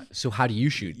even do that. So how do you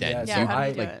shoot then? Yeah, so do how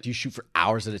you, do you do it? do you shoot for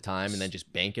hours at a time and then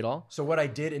just bank it all? So what I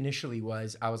did initially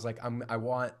was I was like, I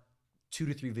want 2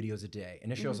 to 3 videos a day.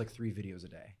 Initially, I was like 3 videos a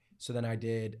day. So then I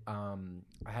did, I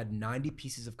had 90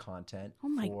 pieces of content Oh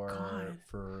my God.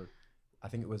 for, I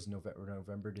think it was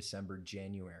November, December,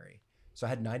 January. So I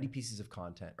had 90 pieces of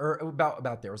content, or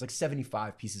about there. It was like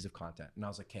 75 pieces of content. And I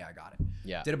was like, okay, I got it.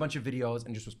 Yeah. Did a bunch of videos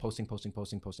and just was posting.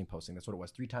 That's what it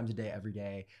was. 3 times a day, every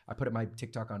day. I put up my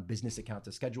TikTok on business account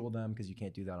to schedule them because you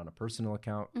can't do that on a personal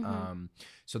account.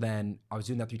 So then I was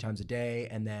doing that 3 times a day.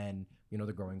 And then, you know,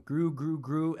 the growing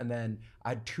grew. And then I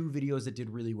had 2 videos that did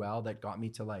really well that got me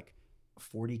to like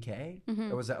 40K.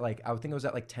 It was at like, I would think it was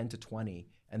at like 10 to 20.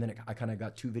 And then I kind of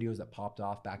got 2 videos that popped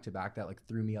off back to back that like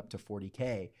threw me up to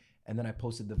 40K. And then I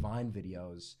posted the Vine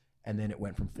videos, and then it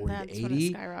went from 40 That's to when it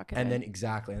 80. skyrocketed. And then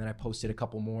and then I posted a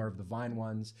couple more of the Vine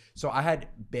ones. So I had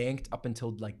banked up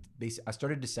until like I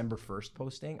started December 1st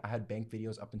posting. I had banked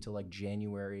videos up until like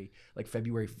January, like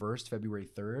February 1st, February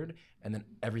 3rd, and then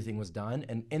everything was done.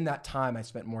 And in that time, I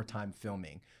spent more time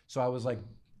filming. So I was like,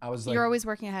 you're always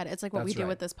working ahead. It's like what we That's do right.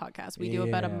 with this podcast. We do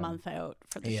about a month out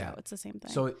for the show. It's the same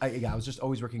thing. So I was just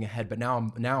always working ahead, but now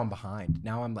I'm behind.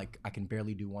 Now I'm like, I can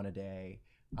barely do one a day.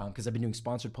 Because I've been doing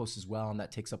sponsored posts as well, and that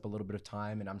takes up a little bit of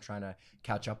time, and I'm trying to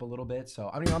catch up a little bit.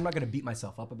 So I mean, I'm not going to beat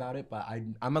myself up about it, but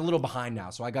I'm a little behind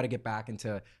now, so I got to get back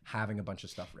into having a bunch of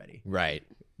stuff ready. Right.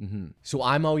 So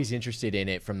I'm always interested in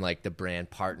it from like the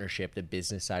brand partnership, the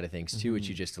business side of things too, which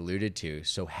you just alluded to.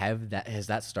 So has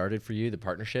that started for you, the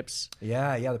partnerships?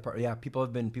 Yeah. People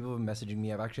have been messaging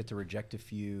me. I've actually had to reject a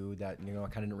few that, you know, I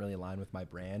kind of didn't really align with my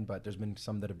brand, but there's been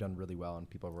some that have done really well and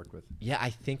people I've worked with. Yeah,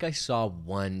 I think I saw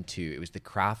one too. It was the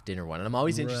craft dinner one, and I'm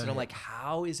always interested. I'm like,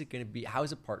 how is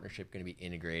a partnership going to be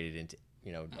integrated into,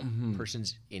 you know, a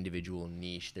person's individual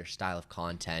niche, their style of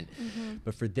content.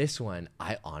 But for this one,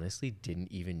 I honestly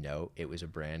didn't even know it was a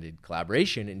branded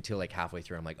collaboration until like halfway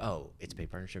through. I'm like, oh, it's paid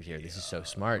partnership here. This is so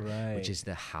smart. Right. Which is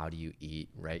the how do you eat,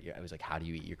 right? I was like, how do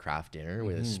you eat your craft dinner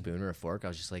with a spoon or a fork? I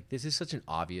was just like, this is such an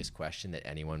obvious question that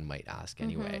anyone might ask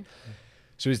anyway.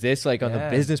 So is this like on the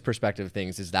business perspective of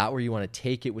things, is that where you want to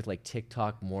take it with like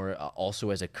TikTok more also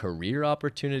as a career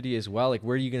opportunity as well? Like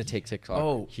where are you going to take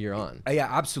TikTok here on? Yeah,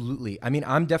 absolutely. I mean,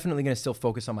 I'm definitely going to still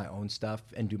focus on my own stuff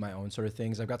and do my own sort of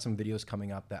things. I've got some videos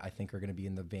coming up that I think are going to be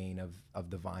in the vein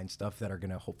of the Vine stuff that are going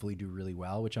to hopefully do really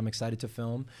well, which I'm excited to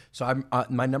film. So I'm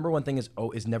my number one thing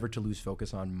is never to lose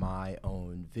focus on my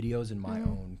own videos and my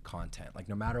own content. Like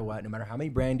no matter what, no matter how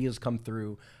many brand deals come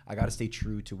through, I got to stay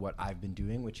true to what I've been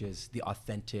doing, which is the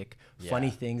authentic, funny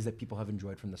things that people have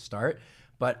enjoyed from the start.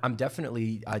 But I'm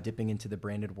definitely dipping into the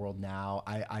branded world now.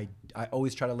 I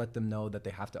always try to let them know that they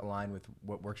have to align with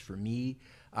what works for me.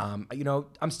 You know,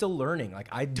 I'm still learning. Like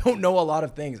I don't know a lot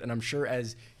of things, and I'm sure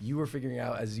as you were figuring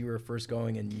out as you were first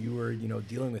going and you were, you know,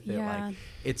 dealing with it, like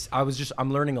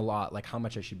I'm learning a lot, like how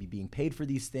much I should be being paid for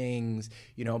these things,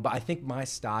 you know. But I think my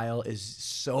style is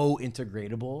so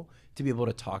integratable to be able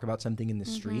to talk about something in the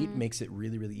street makes it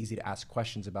really, really easy to ask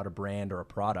questions about a brand or a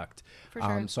product. For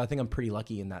sure. So I think I'm pretty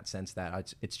lucky in that sense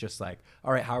that it's just like,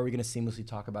 all right, how are we going to seamlessly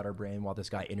talk about our brand while this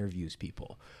guy interviews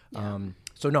people?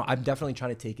 So no, I'm definitely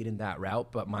trying to take it in that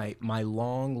route, but my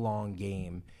long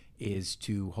game is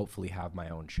to hopefully have my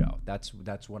own show. That's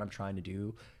what I'm trying to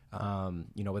do.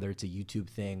 You know, whether it's a YouTube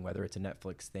thing, whether it's a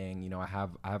Netflix thing, you know, I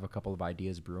have a couple of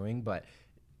ideas brewing, but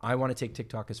I want to take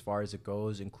TikTok as far as it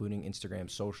goes, including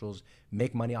Instagram, socials,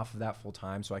 make money off of that full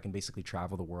time so I can basically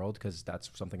travel the world, because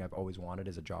that's something I've always wanted,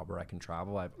 is a job where I can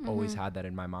travel. I've always had that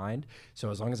in my mind.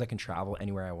 So as long as I can travel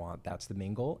anywhere I want, that's the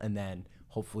main goal. And then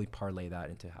hopefully parlay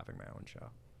that into having my own show.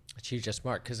 It's huge, just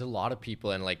smart, because a lot of people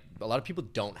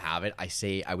don't have it.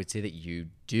 I would say that you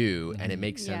do, and it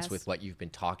makes sense with what you've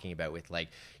been talking about with, like,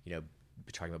 you know,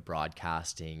 talking about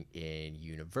broadcasting in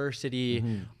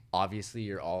university. Obviously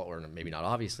you're or maybe not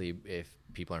obviously if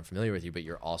people aren't familiar with you, but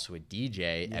you're also a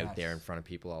DJ out there in front of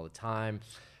people all the time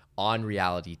on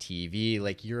reality TV.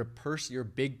 Like you're a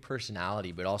big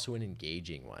personality, but also an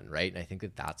engaging one, right? And I think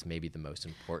that that's maybe the most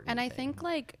important And I thing. think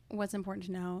like what's important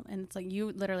to know, and it's like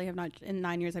you literally have not, in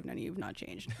 9 years I've known you, you've not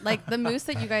changed. Like the Moose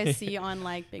that you guys see on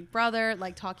like Big Brother,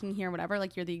 like talking here, whatever,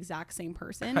 like you're the exact same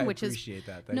person, I which appreciate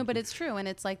that. Thank no, but you. it's true. And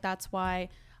it's like, that's why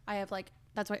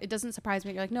it doesn't surprise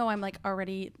me. You're like, no, I'm like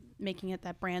already making it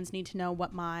that brands need to know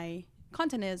what my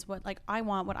content is, what like I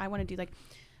want to do. Like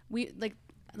we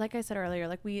like I said earlier,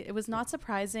 like it was not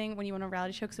surprising when you went on a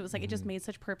reality show, because it was like it just made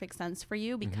such perfect sense for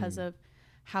you because of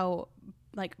how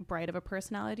like bright of a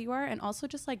personality you are, and also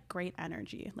just like great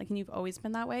energy. Like, and you've always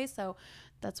been that way. So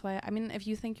that's why, I mean, if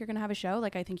you think you're going to have a show,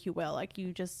 like, I think you will. Like,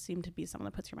 you just seem to be someone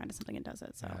that puts your mind to something and does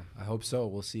it. So I hope so.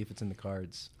 We'll see if it's in the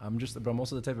cards. But I'm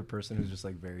also the type of person who's just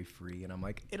like very free, and I'm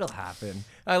like, it'll happen.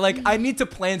 I need to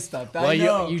plan stuff. Well,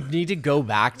 you need to go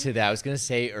back to that. I was going to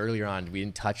say earlier on, we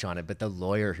didn't touch on it, but the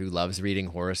lawyer who loves reading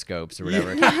horoscopes or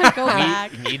whatever. Go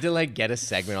back. You need to like get a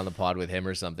segment on the pod with him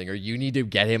or something, or you need to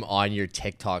get him on your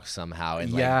TikTok somehow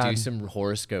and like do some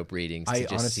horoscope readings to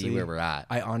just see where we're at.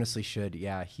 I honestly should.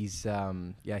 Yeah, he's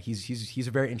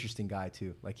a very interesting guy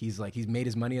too. Like he's made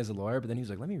his money as a lawyer, but then he was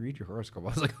like, let me read your horoscope. I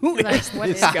was like, who is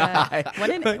this guy?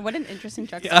 What an interesting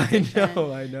juxtaposition.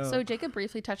 I know. So Jacob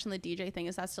briefly touched on the DJ thing.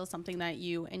 Is that still something that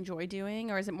you enjoy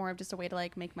doing, or is it more of just a way to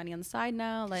like make money on the side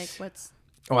now? Like, what's...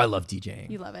 Oh, I love DJing.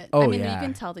 You love it. Oh, I mean, yeah. you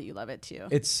can tell that you love it too.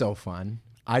 It's so fun.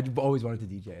 I've always wanted to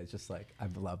DJ. It's just like,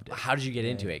 I've loved it. How did you get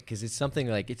into it? Because it's something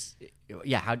like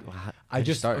how I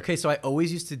just start? Okay, so I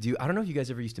always used to do. I don't know if you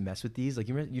guys ever used to mess with these. Like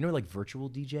you know, like virtual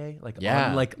DJ, like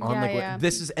Yeah.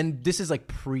 this is like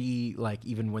pre like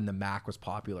even when the Mac was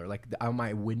popular. Like on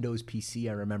my Windows PC,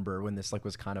 I remember when this like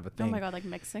was kind of a thing. Oh my god, like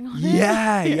mixing on it.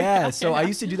 Yeah. So I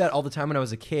used to do that all the time when I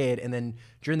was a kid, and then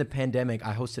during the pandemic,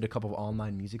 I hosted a couple of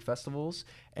online music festivals,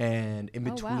 and in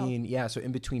between,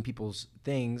 in between people's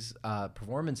things,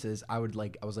 performances, I was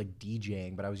like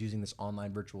DJing, but I was using this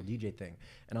online virtual DJ thing,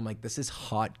 and I'm like, this is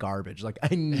hot garbage. Like,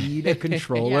 I need a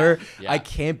controller. I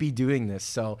can't be doing this.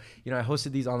 So, you know, I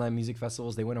hosted these online music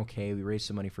festivals. They went okay. We raised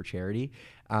some money for charity.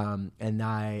 And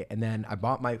then I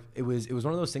bought it was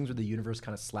one of those things where the universe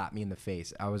kind of slapped me in the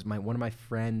face. One of my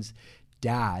friends'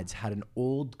 dads had an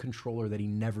old controller that he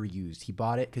never used. He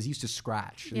bought it because he used to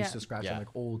scratch. He used to scratch on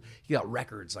like old, he got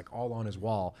records like all on his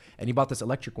wall. And he bought this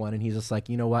electric one, and he's just like,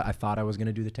 you know what? I thought I was going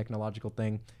to do the technological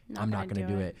thing. I'm not going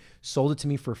to do it. Sold it to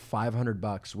me for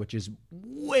 $500, which is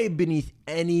way beneath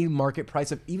any market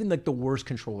price of even like the worst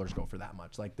controllers go for that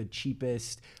much. Like the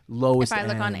cheapest, lowest If I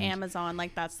look end. on Amazon,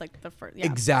 like that's like the first. Yeah.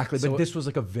 Exactly. But this was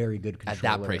like a very good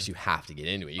controller. At that price, you have to get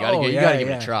into it. You gotta give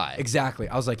it a try. Exactly.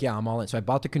 I was like, yeah, I'm all in. So I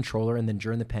bought the controller, and then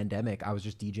during the pandemic, I was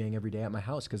just DJing every day at my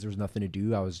house because there was nothing to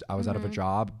do. I was out of a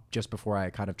job just before I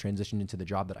kind of transitioned into the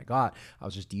job that I got. I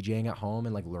was just DJing at home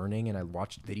and like learning, and I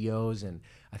watched videos, and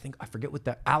I forget what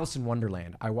Alice in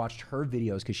Wonderland. I watched her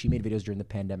videos because she made videos during the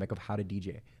pandemic of how to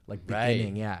DJ, like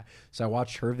beginning. Yeah. So I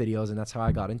watched her videos, and that's how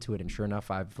I got into it. And sure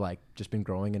enough, I've like just been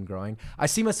growing and growing. I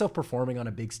see myself performing on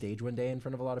a big stage one day in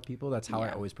front of a lot of people. That's how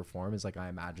I always perform, is like I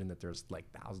imagine that there's like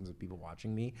thousands of people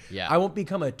watching me. Yeah. I won't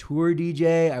become a tour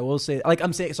DJ. I will say, like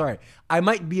I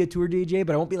might be a tour DJ,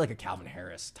 but I won't be like a Calvin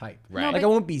Harris type. Right. No, like I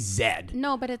won't be Zed.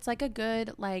 No, but it's like a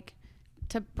good like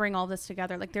to bring all this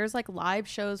together. Like there's like live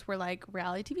shows where like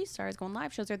reality TV stars go on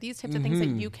live shows, or these types of things that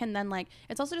you can then like,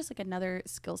 it's also just like another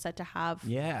skill set to have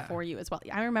for you as well.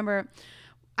 I remember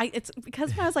it's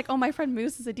because when I was like, oh, my friend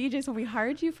Moose is a DJ, so we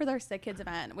hired you for their Sick Kids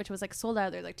event, which was like sold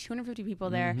out. There's like 250 people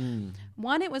there.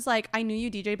 One, it was like, I knew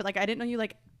you DJ, but like I didn't know you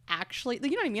like actually, you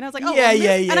know what I mean? I was like, oh,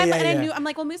 and I knew, I'm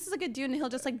like, well, Moose is a good dude and he'll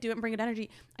just like do it and bring good energy.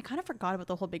 I kind of forgot about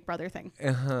the whole Big Brother thing.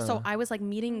 So I was like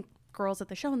meeting girls at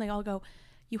the show, and they all go,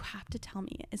 you have to tell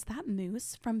me, is that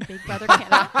Moose from Big Brother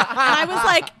Canada? And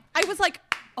I was like,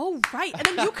 oh, right. And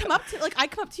then you come up to, like, I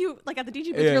come up to you, like, at the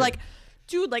DJ booth, you're like,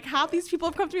 dude, like, half these people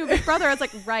have come to me with Big Brother. I was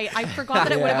like, right. I forgot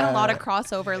that it would have been a lot of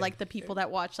crossover, like, the people that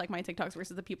watch, like, my TikToks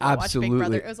versus the people that watch Big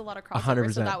Brother. It was a lot of crossover.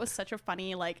 100%. So that was such a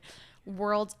funny, like,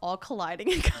 worlds all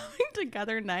colliding and coming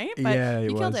together night. But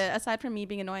you killed it. Aside from me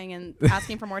being annoying and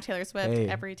asking for more Taylor Swift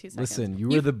every 2 seconds. Listen, you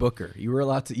were the booker. You were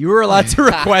allowed to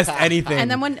request anything.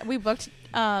 And then when we booked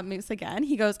Moose again,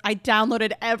 he goes, I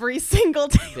downloaded every single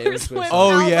Taylor Swift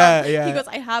album. Yeah. He goes,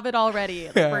 I have it already.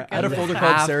 I had a folder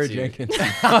called Sarah Jenkins.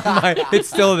 It's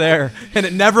still there, and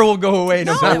it never will go away.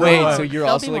 No matter what. So you're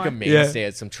also like a mainstay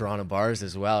at some Toronto bars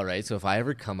as well, right? So if I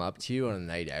ever come up to you on a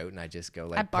night out and I just go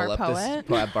like at Bar Poet,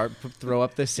 throw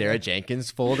up the Sarah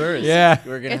Jenkins folder,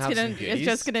 we're gonna have some goodies. It's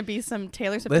just gonna be some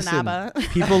Taylor Swift and ABBA.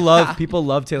 people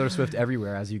love Taylor Swift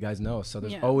everywhere, as you guys know. So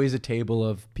there's always a table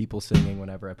of people singing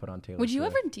whenever I put on Taylor Swift. Would you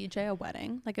ever DJ a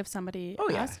wedding? Like if somebody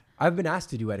asked? I've been asked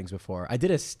to do weddings before. I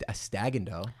did a stag and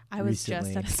dough. I was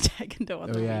just at a stag and dough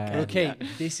on the weekend. Okay,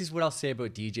 this is what I'll say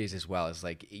about DJs as well. Is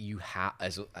like you have,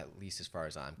 at least as far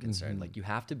as I'm concerned, like you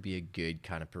have to be a good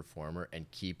kind of performer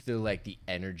and keep the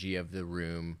energy of the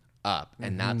room up,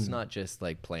 and that's not just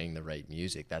like playing the right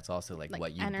music, that's also like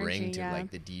what you energy, bring to like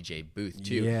the DJ booth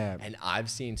too. And I've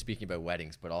seen, speaking about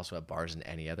weddings but also at bars in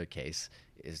any other case,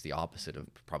 is the opposite of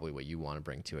probably what you want to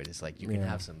bring to it. It's like you can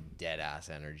have some dead ass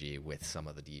energy with some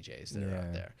of the DJs that are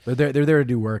out there. But they're there to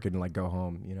do work and like go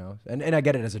home, you know. And I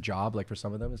get it as a job. Like for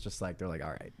some of them, it's just like they're like,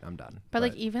 all right, I'm done. But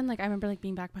like even like I remember like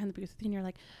being back behind the booth with you, and you're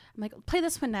like, I'm like, play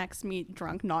this one next. Me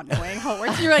drunk, not knowing how it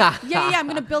works. And you're like, yeah, I'm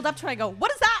gonna build up to it. I go, what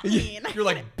does that mean? You're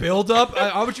like, build up.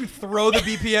 How about you throw the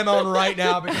BPM on right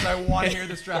now because I want to hear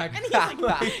this track. And he's like,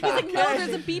 no,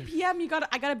 there's a BPM.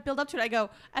 I gotta build up to it. I go,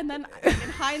 and then in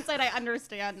hindsight, I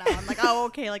understand now. I'm like, oh,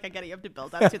 okay, like I get it. You have to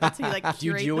build up to it. That's how you like. Do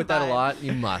you deal with the that vibe. a lot?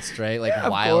 You must, right? Like Yeah,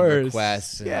 wild of course.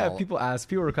 requests. And all.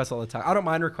 People request all the time. I don't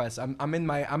mind requests. I'm in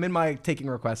my taking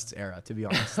requests era, to be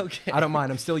honest. Okay. I don't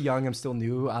mind. I'm still young. I'm still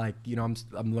new. I like, you know,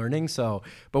 I'm learning. So,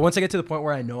 but once I get to the point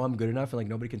where I know I'm good enough and like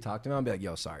nobody can talk to me, I'll be like,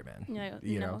 yo, sorry, man. Yeah,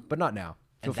 you no. know, but not now.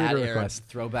 Feel And free that to era, request.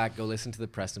 throwback, go listen to the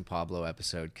Preston Pablo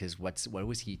episode, because what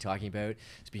was he talking about?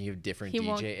 Speaking of different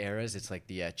DJ eras, it's like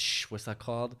the what's that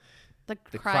called? The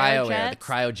cryo era, the cryojets.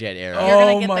 cryojet era. You're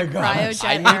gonna Oh get my the gosh.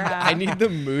 cryojet era. I need the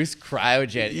Moose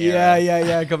cryojet era.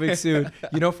 Yeah, coming soon.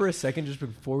 You know, for a second, just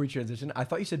before we transition, I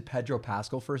thought you said Pedro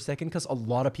Pascal for a second because a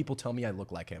lot of people tell me I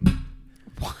look like him.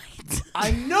 What?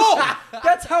 I know.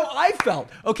 That's how I felt.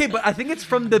 Okay, but I think it's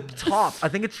from the top. I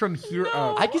think it's from here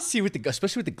up. I can see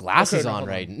especially with the glasses Okay, no, on, hold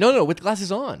right? No, with the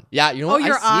glasses on. Yeah, you know what?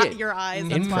 I see it. Your eyes. In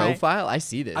That's why. profile, I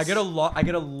see this. I get a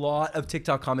lot of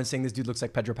TikTok comments saying this dude looks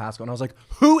like Pedro Pascal, and I was like,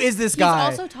 who is this He's guy?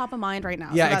 also top of mind right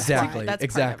now. Yeah, so that's exactly, why. That's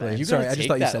exactly. Part of it. You Sorry, gotta I just take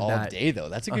thought you that said all that. day though.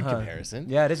 That's a good comparison.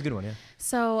 Yeah, it is a good one. Yeah.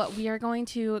 So we are going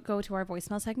to go to our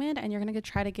voicemail segment, and you're going to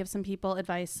try to give some people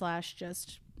advice /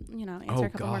 just answer a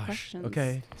couple more questions.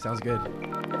 Okay, sounds good.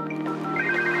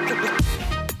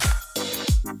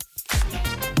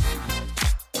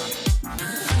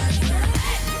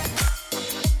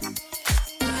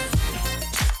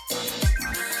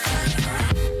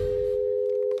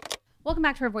 Welcome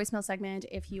back to our voicemail segment.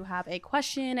 If you have a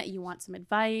question, you want some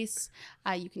advice,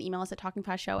 you can email us at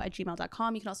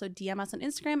talkingfastshow@gmail.com. You can also DM us on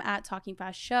Instagram at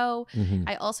talkingfastshow.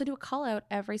 I also do a call out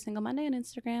every single Monday on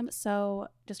Instagram. So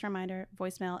just a reminder,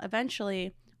 voicemail.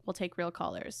 Eventually, we'll take real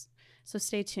callers. So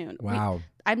stay tuned. Wow.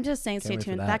 I'm just saying, stay wait for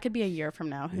tuned. that. That could be a year from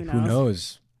now. Who knows? Who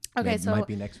knows? Okay, It so might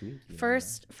be next week.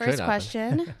 first happen.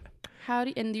 question.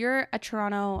 And you're a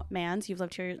Toronto man, so you've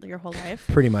lived here your whole life,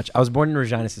 Pretty much. I was born in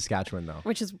Regina, Saskatchewan, though.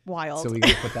 which is wild. So we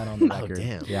gotta put that on the record.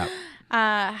 damn. Yeah.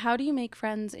 How do you make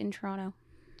friends in Toronto?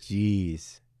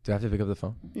 Jeez. Do I have to pick up the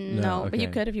phone? No, but you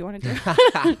okay. could if you wanted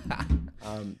to.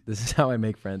 This is how I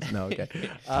make friends. No, okay.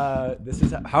 This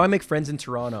is how I make friends in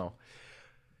Toronto.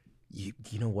 You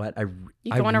know what?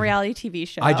 You go on a reality TV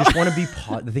show. I just want to be.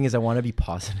 The thing is, I want to be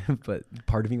positive, but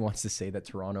part of me wants to say that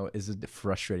Toronto is a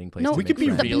frustrating place. No, to we make could be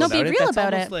friends. real No, be about it. real That's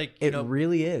about almost it. Like, It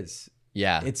really is.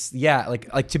 yeah. It's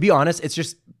like to be honest, it's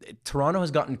just Toronto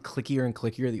has gotten clickier and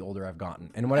clickier the older I've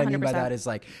gotten. And what I mean by 100%. that is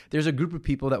like there's a group of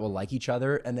people that will like each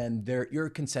other, and then your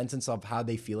consensus of how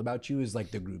they feel about you is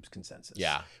like the group's consensus.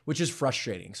 Yeah. Which is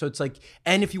frustrating. So it's like,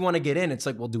 and if you want to get in, it's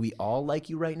like, well, do we all like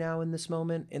you right now in this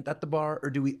moment at the bar, or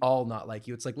do we all not like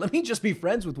you? It's like, let me just be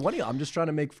friends with one of you. I'm just trying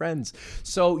to make friends.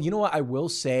 So you know what I will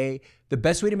say, the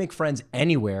best way to make friends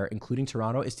anywhere, including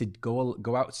Toronto, is to go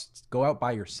out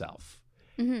by yourself.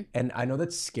 And I know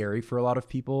that's scary for a lot of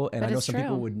people, and But I know it's some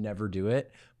people true. would never do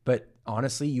it. But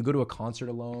honestly, you go to a concert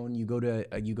alone, you go to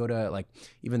like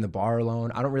even the bar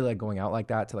alone. I don't really like going out like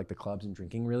that to like the clubs and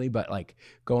drinking really, but like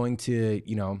going to,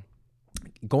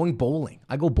 going bowling.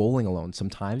 I go bowling alone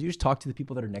sometimes. You just talk to the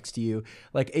people that are next to you.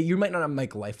 Like you might not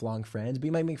make lifelong friends, but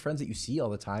you might make friends that you see all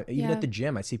the time. Even Yeah. at the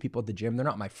gym, I see people at the gym. They're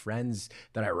not my friends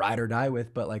that I ride or die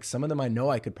with, but like some of them I know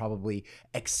I could probably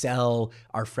excel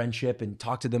our friendship and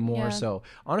talk to them more. Yeah. So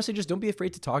honestly, just don't be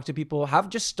afraid to talk to people.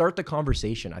 Just start the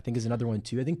conversation. I think is another one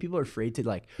too. I think people are afraid to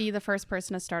like Be the first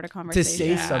person to start a to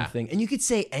conversation. say something, and you could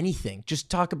say anything.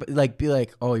 Just talk about be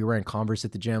like, oh, you're wearing Converse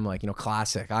at the gym, like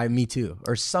classic. Me too,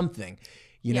 or something.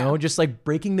 You know, just like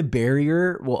breaking the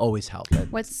barrier will always help.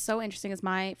 What's so interesting is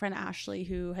my friend Ashley,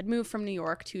 who had moved from New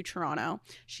York to Toronto,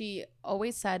 she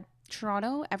always said,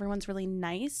 Toronto, everyone's really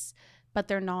nice, but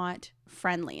they're not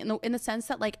friendly in the sense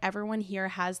that like everyone here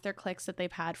has their cliques that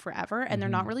they've had forever, and they're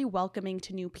not really welcoming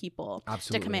to new people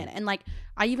to come in. And like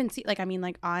I even see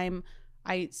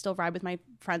I still ride with my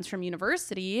friends from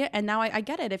university, and now I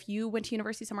get it. If you went to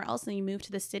university somewhere else and you moved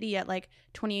to the city at like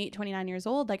 28, 29 years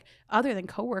old, like other than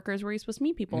coworkers, where are you supposed to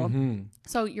meet people?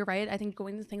 So you're right. I think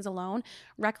going to things alone,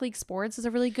 rec league sports is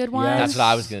a really good one. That's what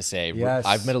I was gonna say. Yes.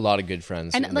 I've met a lot of good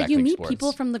friends, And in like rec you league meet sports.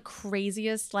 people from the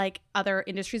craziest like other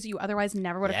industries that you otherwise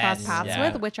never would have crossed paths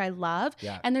with, which I love.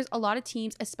 Yeah. And there's a lot of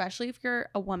teams, especially if you're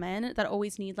a woman, that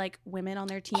always need like women on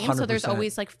their team. So there's 100%.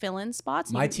 always like fill-in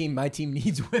spots. My team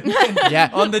needs women. Yeah.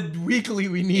 On the weekly,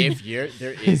 we need.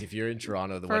 If you're in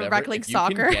Toronto, the For whatever, rec league if you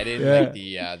soccer. can get in like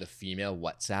the female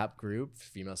WhatsApp group,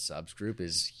 female subs group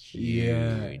is huge.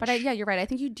 Yeah. But you're right. I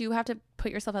think you do have to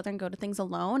put yourself out there and go to things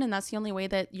alone, and that's the only way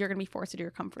that you're going to be forced to do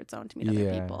your comfort zone to meet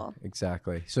other people.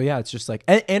 Exactly. So yeah, it's just like,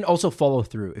 and also follow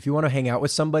through. If you want to hang out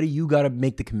with somebody, you got to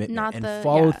make the commitment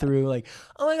follow through. Like,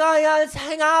 oh my god, yeah, let's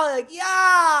hang out. Like,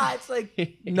 yeah, it's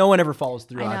like no one ever follows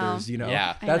through. Others, you know.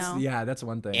 Yeah, that's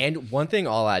one thing. And one thing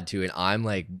I'll add to it, I'm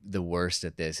like the worst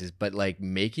at this, but like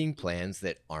making plans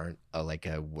that aren't like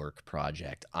a work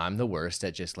project. I'm the worst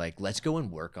at just like, let's go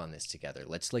and work on this together.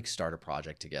 Let's like start a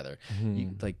project together.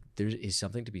 Like there is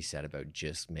something to be said about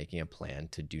just making a plan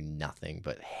to do nothing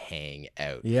but hang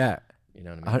out. Yeah. You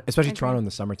know what I mean? Especially Toronto in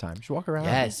the summertime. Just walk around.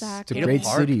 Yes. Exactly. It's a great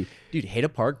city. Dude, hit a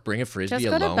park, bring a Frisbee Just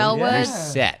go to alone. Bellwood. You're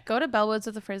set. Go to Bellwoods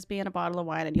with a Frisbee and a bottle of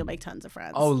wine, and you'll make tons of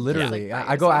friends. Oh, literally. Just, like,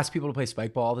 I go ask people to play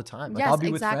spike ball all the time. Like, Yes, I'll be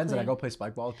with friends and I exactly. go play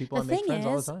spike ball with people The and make thing friends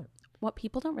all the is, time. what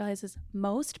people don't realize is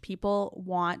most people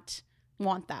want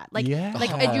that. Like, Yeah.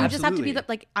 like Oh, you just have to be absolutely.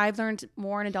 like, I've learned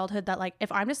more in adulthood that like,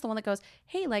 if I'm just the one that goes,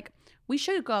 hey, like we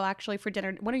should go actually for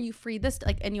dinner. When are you free this,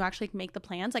 like, and you actually make the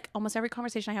plans. Like almost every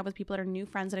conversation I have with people that are new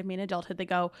friends that I've made in adulthood, they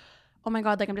go, oh my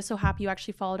God, like I'm just so happy you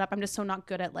actually followed up. I'm just so not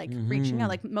good at like reaching out.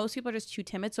 Like most people are just too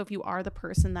timid. So if you are the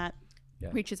person that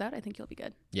reaches out, I think you'll be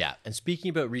good. Yeah. And speaking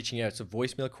about reaching out, so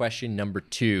voicemail question number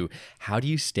 2, how do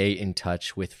you stay in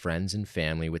touch with friends and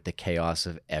family with the chaos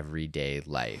of everyday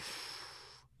life?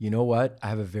 You know what? I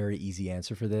have a very easy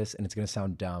answer for this, and it's going to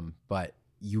sound dumb, but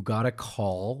you got to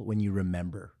call when you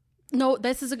remember. No,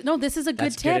 this is a good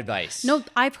That's tip. good advice. No,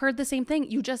 I've heard the same thing.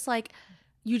 You just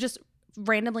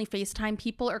randomly FaceTime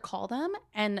people or call them,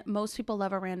 and most people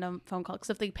love a random phone call because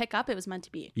if they pick up, it was meant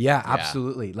to be. Yeah,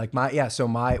 absolutely. Like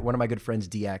one of my good friends,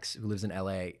 DX, who lives in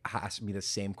LA, asked me the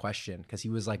same question because he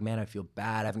was like, man, I feel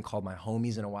bad. I haven't called my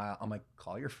homies in a while. I'm like,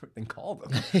 call your friend and call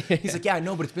them. He's like, yeah, I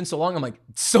know, but it's been so long. I'm like,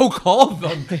 so call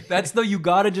them. That's you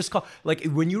got to just call. Like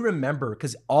when you remember,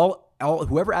 because all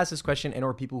whoever asks this question and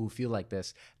or people who feel like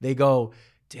this, they go,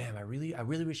 damn, I really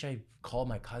wish I called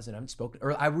my cousin. I haven't spoken,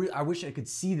 or I wish I could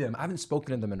see them. I haven't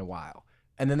spoken to them in a while.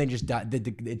 And then they just die.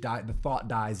 The thought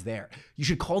dies there. You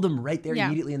should call them right there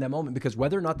immediately in that moment, because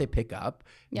whether or not they pick up,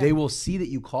 they will see that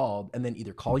you called and then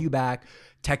either call you back,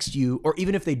 text you, or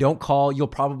even if they don't call, you'll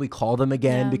probably call them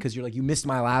again because you're like, you missed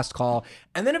my last call.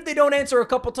 And then if they don't answer a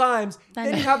couple times,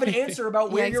 then you have an answer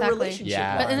about where your relationship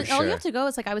Yeah, But was. then all you have to go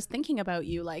is like, I was thinking about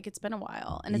you. Like it's been a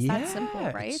while, and it's that simple,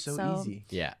 right? It's so easy.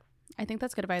 Yeah. I think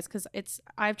that's good advice because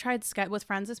I've tried with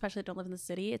friends, especially that don't live in the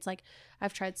city. It's like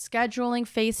I've tried scheduling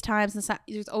FaceTimes and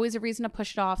there's always a reason to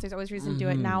push it off. There's always a reason to do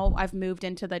it. Now I've moved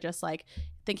into the just like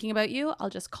thinking about you. I'll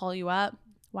just call you up.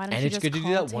 Why don't And you it's just good to do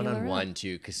call that Taylor one-on-one up?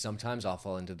 too, because sometimes I'll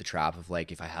fall into the trap of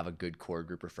like, if I have a good core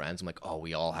group of friends, I'm like, oh,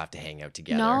 we all have to hang out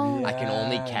together. No. I can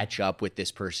only catch up with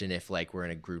this person if like we're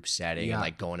in a group setting and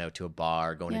like going out to a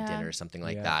bar, going to dinner, something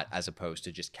like that, as opposed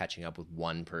to just catching up with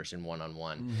one person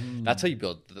one-on-one. That's how you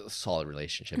build solid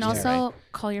relationships. And also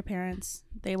call your parents.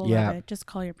 They will love it. Just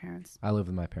call your parents. I live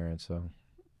with my parents, so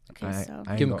Okay, so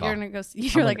Give them a call. you're gonna go.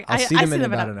 You're like, I'll see them in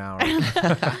them about an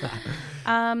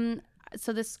hour.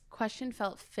 So this question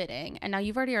felt fitting, and now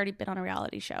you've already been on a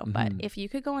reality show, but if you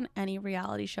could go on any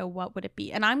reality show, what would it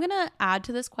be? And I'm gonna add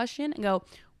to this question and go,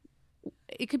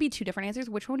 it could be 2 different answers.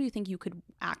 Which one do you think you could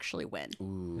actually win?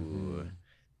 Ooh,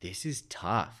 this is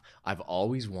tough. I've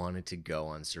always wanted to go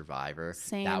on Survivor.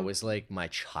 Same. That was like my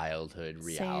childhood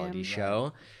reality Same.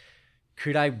 show.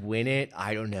 Could I win it?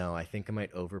 I don't know. I think I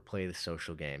might overplay the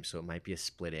social game, so it might be a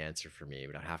split answer for me,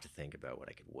 but I'd have to think about what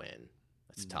I could win.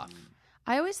 That's tough.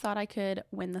 I always thought I could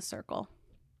win The Circle.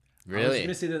 I was Really?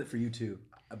 gonna say that for you too,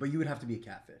 but you would have to be a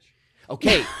catfish.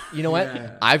 Okay, you know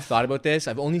what? I've thought about this.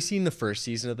 I've only seen the first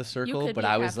season of The Circle, could but be a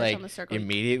I was catfish like, on The Circle.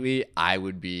 immediately, I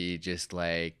would be just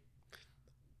like,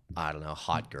 I don't know,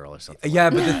 hot girl or something. Yeah,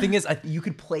 but the thing is, you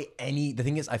could play any. The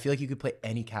thing is, I feel like you could play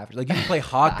any catfish. Like you could play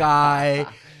hot guy,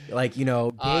 like gay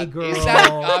girl. Is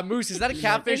that Moose? Is that a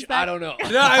catfish? I don't know.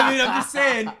 No, I mean, I'm just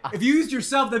saying, if you used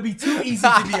yourself, that'd be too easy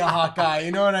to be a hot guy.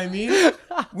 You know what I mean?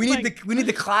 We need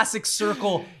the classic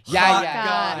circle. hot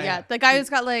guy. Yeah, the guy who's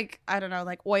got like, I don't know,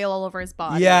 like oil all over his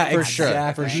body. Yeah, For sure,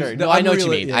 exactly. for sure. He's No, the I know what you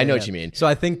unreal- mean. I know what you mean. So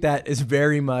I think that is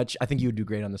very much. I think you would do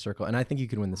great on the circle, and I think you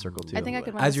could win the circle too. I think I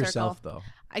could win as The yourself Circle. though.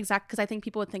 Exactly, because I think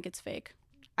people would think it's fake.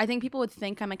 I think people would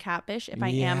think I'm a catfish if I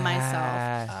am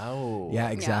myself. Oh. Yeah,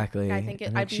 exactly. I think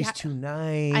And, like, she's too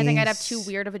nice. I think I'd have too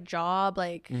weird of a job.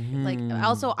 Like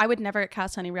also I would never get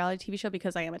cast on any reality TV show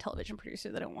because I am a television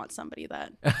producer. They don't want somebody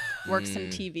that works in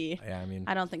TV. Yeah, I mean,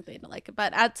 I don't think they'd like it.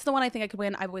 But that's the one I think I could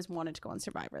win. I've always wanted to go on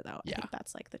Survivor though. Yeah. I think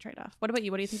that's like the trade-off. What about you?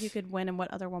 What do you think you could win and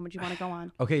what other one would you want to go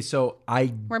on? okay, so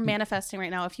We're manifesting right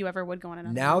now if you ever would go on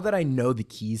another now one. that I know the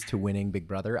keys to winning Big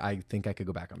Brother, I think I could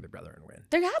go back on Big Brother and win.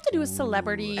 They have to do a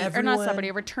celebrity or not Everyone- a celebrity,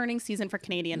 a returning season for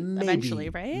Canadian Maybe, eventually,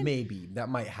 right? Maybe that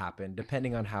might happen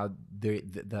depending on how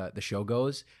the show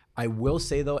goes. I will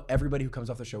say though, everybody who comes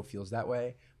off the show feels that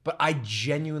way. But I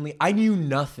knew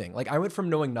nothing. Like I went from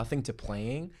knowing nothing to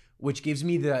playing, which gives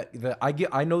me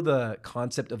I know the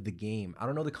concept of the game. I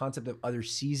don't know the concept of other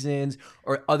seasons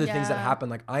or other things that happen.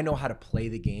 Like I know how to play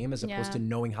the game as opposed to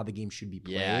knowing how the game should be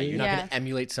played. Yeah, you're not going to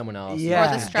emulate someone else. Yeah,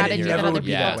 Or the strategy and it that never other would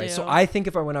be people that way. do. So I think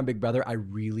if I went on Big Brother, I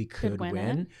really could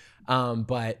win.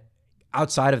 But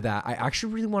outside of that, I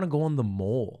actually really want to go on The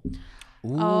Mole.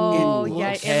 Oh,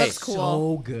 yeah, it looks cool.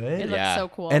 So good. It looks so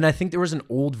cool. And I think there was an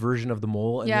old version of The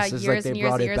Mole, and yeah, this is years like they and years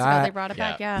brought and it years ago back. they brought it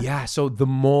back. Yeah. Yeah, so The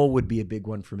Mole would be a big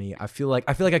one for me. I feel like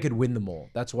I could win The Mole.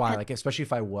 That's why, like, especially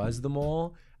if I was The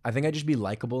Mole, I think I'd just be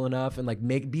likable enough and like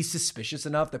be suspicious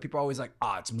enough that people are always like,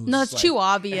 it's Moose. No, it's like, too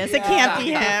obvious. It can't be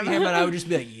him. And I would just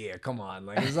be like, yeah, come on,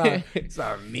 like it's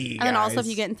not me. And then also, if guys.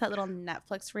 you get into that little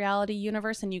Netflix reality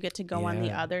universe and you get to go on the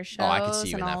Yeah. other shows I could see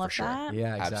you and in that all for of sure. that.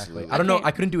 Yeah, exactly. Absolutely. I don't know. Okay.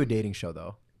 I couldn't do a dating show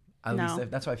though. At No. least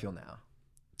that's how I feel now.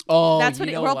 Oh, That's you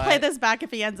what know we'll what? play this back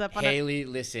if he ends up on it. Haley,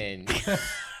 listen.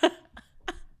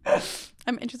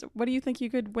 I'm interested. What do you think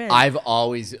you could win? I've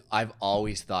always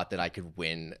thought that I could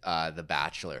win The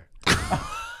Bachelor.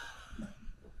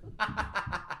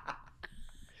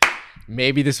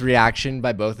 Maybe this reaction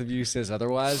by both of you says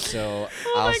otherwise, so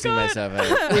I'll see myself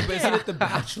out. Wait, but isn't it The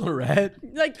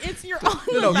Bachelorette? like it's your own.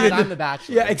 No, yeah, I'm The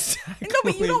Bachelor. Yeah, exactly. No,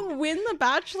 but you don't win The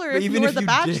Bachelor But if you even were if The you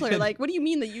Bachelor. did- Like, what do you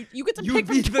mean that you get to You pick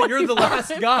would be from you're the 25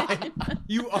 last guy.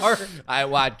 You are.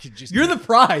 I could just. You're the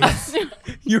prize.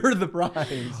 You're the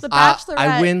prize. The Bachelorette.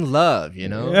 I win love, you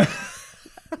know.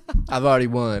 I've already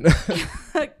won.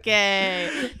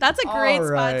 Okay, that's a great All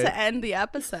spot right. to end the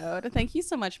episode. Thank you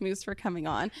so much, Moose, for coming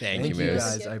on. Thank Thank you, you Moose.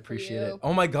 guys. Gift I for appreciate you. it.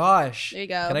 Oh my gosh. There you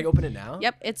go. Can I open it now?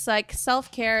 Yep, it's like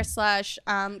self-care /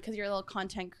 because you're a little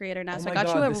content creator now. Oh so I my got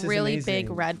God, you this a is really amazing. big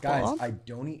Red Bull. Guys, I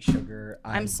don't eat sugar.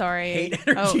 I'm sorry. Hate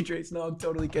energy Oh. drinks. No, I'm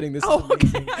totally kidding. This Oh, is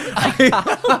okay. amazing.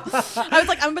 I was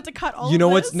like, I'm about to cut all. You know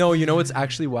of what's this. you know what's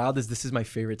actually wild is this is my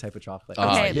favorite type of chocolate.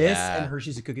 Okay. This yeah. and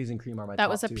Hershey's cookies and cream are my That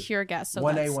top was a two. pure guess. So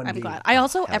 1A, that's, 1B. I'm glad. I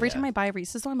also Hell every yeah. time I buy a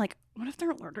Reese's, though, I'm like, what if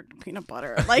they're allergic to peanut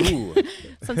butter? Like, Ooh.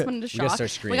 so it's one to We gotta shock. start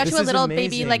screening. We got This you a is little baby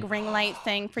amazing. like ring light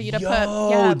thing for you to Yo, put.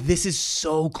 Yeah. this is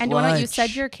so clutch. And you know what? You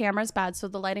said your camera's bad, so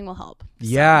the lighting will help.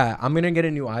 Yeah, I'm gonna get a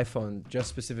new iPhone just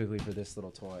specifically for this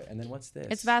little toy. And then what's this?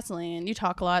 It's Vaseline. You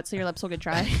talk a lot, so your lips will get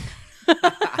dry.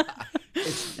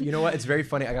 You know what? It's very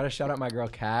funny. I gotta shout out my girl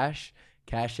Cash.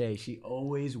 Cache. She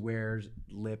always wears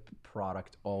lip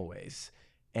product always,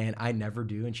 and I never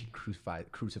do, and she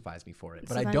crucifies me for it.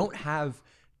 But So I then- don't have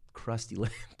crusty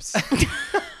lips.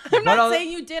 I'm not saying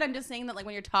you did. I'm just saying that like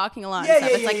when you're talking a lot and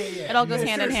stuff, it's like it all goes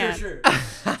hand in hand. Sure.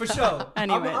 For sure.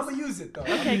 Anyways. I'm gonna use it though.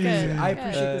 Okay, good. I good.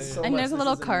 appreciate this so much. And there's a This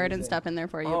little is card and amazing. stuff in there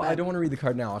for you. Oh, but I don't want to read the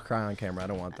card now. I'll cry on camera. I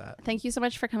don't want that. Thank you so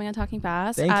much for coming on Talking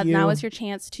Fast. Thank you. Now is your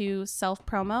chance to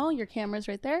self-promo. Your camera's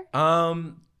right there.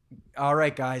 All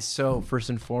right, guys. So first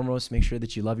and foremost, make sure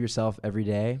that you love yourself every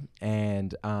day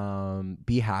and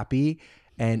be happy.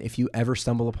 And if you ever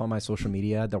stumble upon my social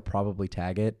media, they'll probably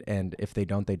tag it. And if they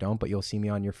don't, they don't. But you'll see me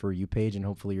on your For You page and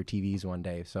hopefully your TVs one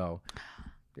day. So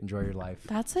enjoy your life.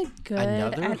 That's a good.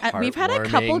 Another and we've had a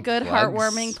couple heartwarming good plugs.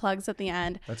 heartwarming plugs at the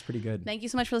end. That's pretty good. Thank you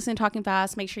so much for listening to Talking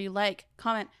Fast. Make sure you like,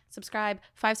 comment, subscribe,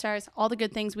 5 stars, all the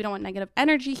good things. We don't want negative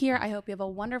energy here. I hope you have a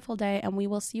wonderful day, and we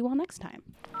will see you all next time.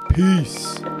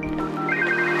 Peace.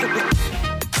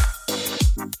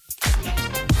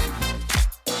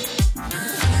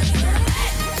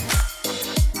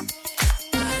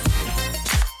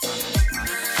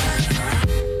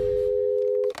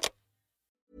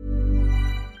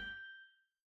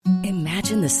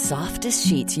 Imagine the softest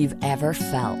sheets you've ever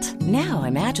felt. Now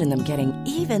imagine them getting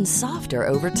even softer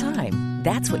over time.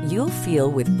 That's what you'll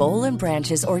feel with Bowl and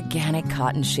Branch's organic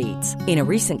cotton sheets. In a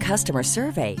recent customer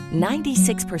survey,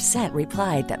 96%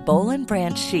 replied that Bowl and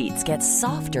Branch sheets get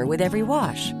softer with every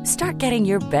wash. Start getting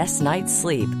your best night's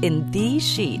sleep in these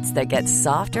sheets that get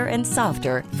softer and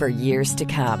softer for years to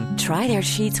come. Try their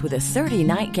sheets with a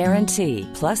 30-night guarantee.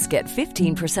 Plus, get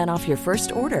 15% off your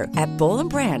first order at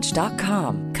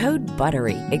bowlandbranch.com. Code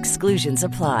BUTTERY. Exclusions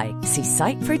apply. See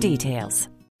site for details.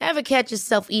 Ever catch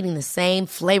yourself eating the same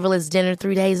flavorless dinner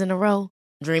 3 days in a row?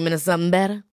 Dreaming of something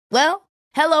better? Well,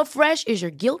 HelloFresh is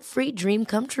your guilt-free dream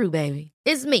come true, baby.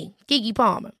 It's me, Keke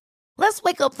Palmer. Let's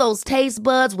wake up those taste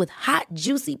buds with hot,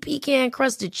 juicy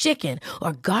pecan-crusted chicken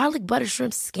or garlic butter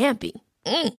shrimp scampi.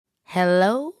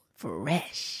 Hello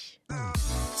Fresh.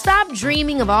 Stop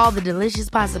dreaming of all the delicious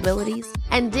possibilities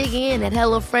and dig in at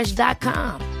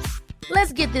HelloFresh.com.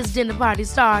 Let's get this dinner party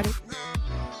started.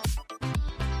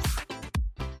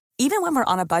 Even when we're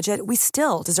on a budget, we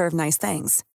still deserve nice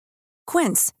things.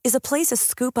 Quince is a place to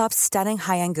scoop up stunning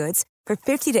high-end goods for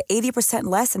 50 to 80%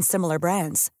 less than similar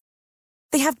brands.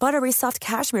 They have buttery soft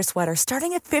cashmere sweaters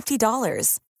starting at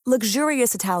 $50,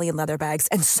 luxurious Italian leather bags,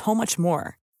 and so much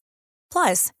more.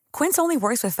 Plus, Quince only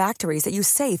works with factories that use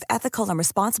safe, ethical, and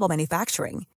responsible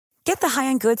manufacturing. Get the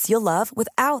high-end goods you'll love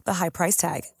without the high price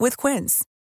tag with Quince.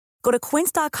 Go to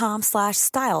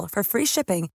quince.com/style for free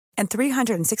shipping and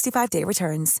 365-day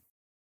returns.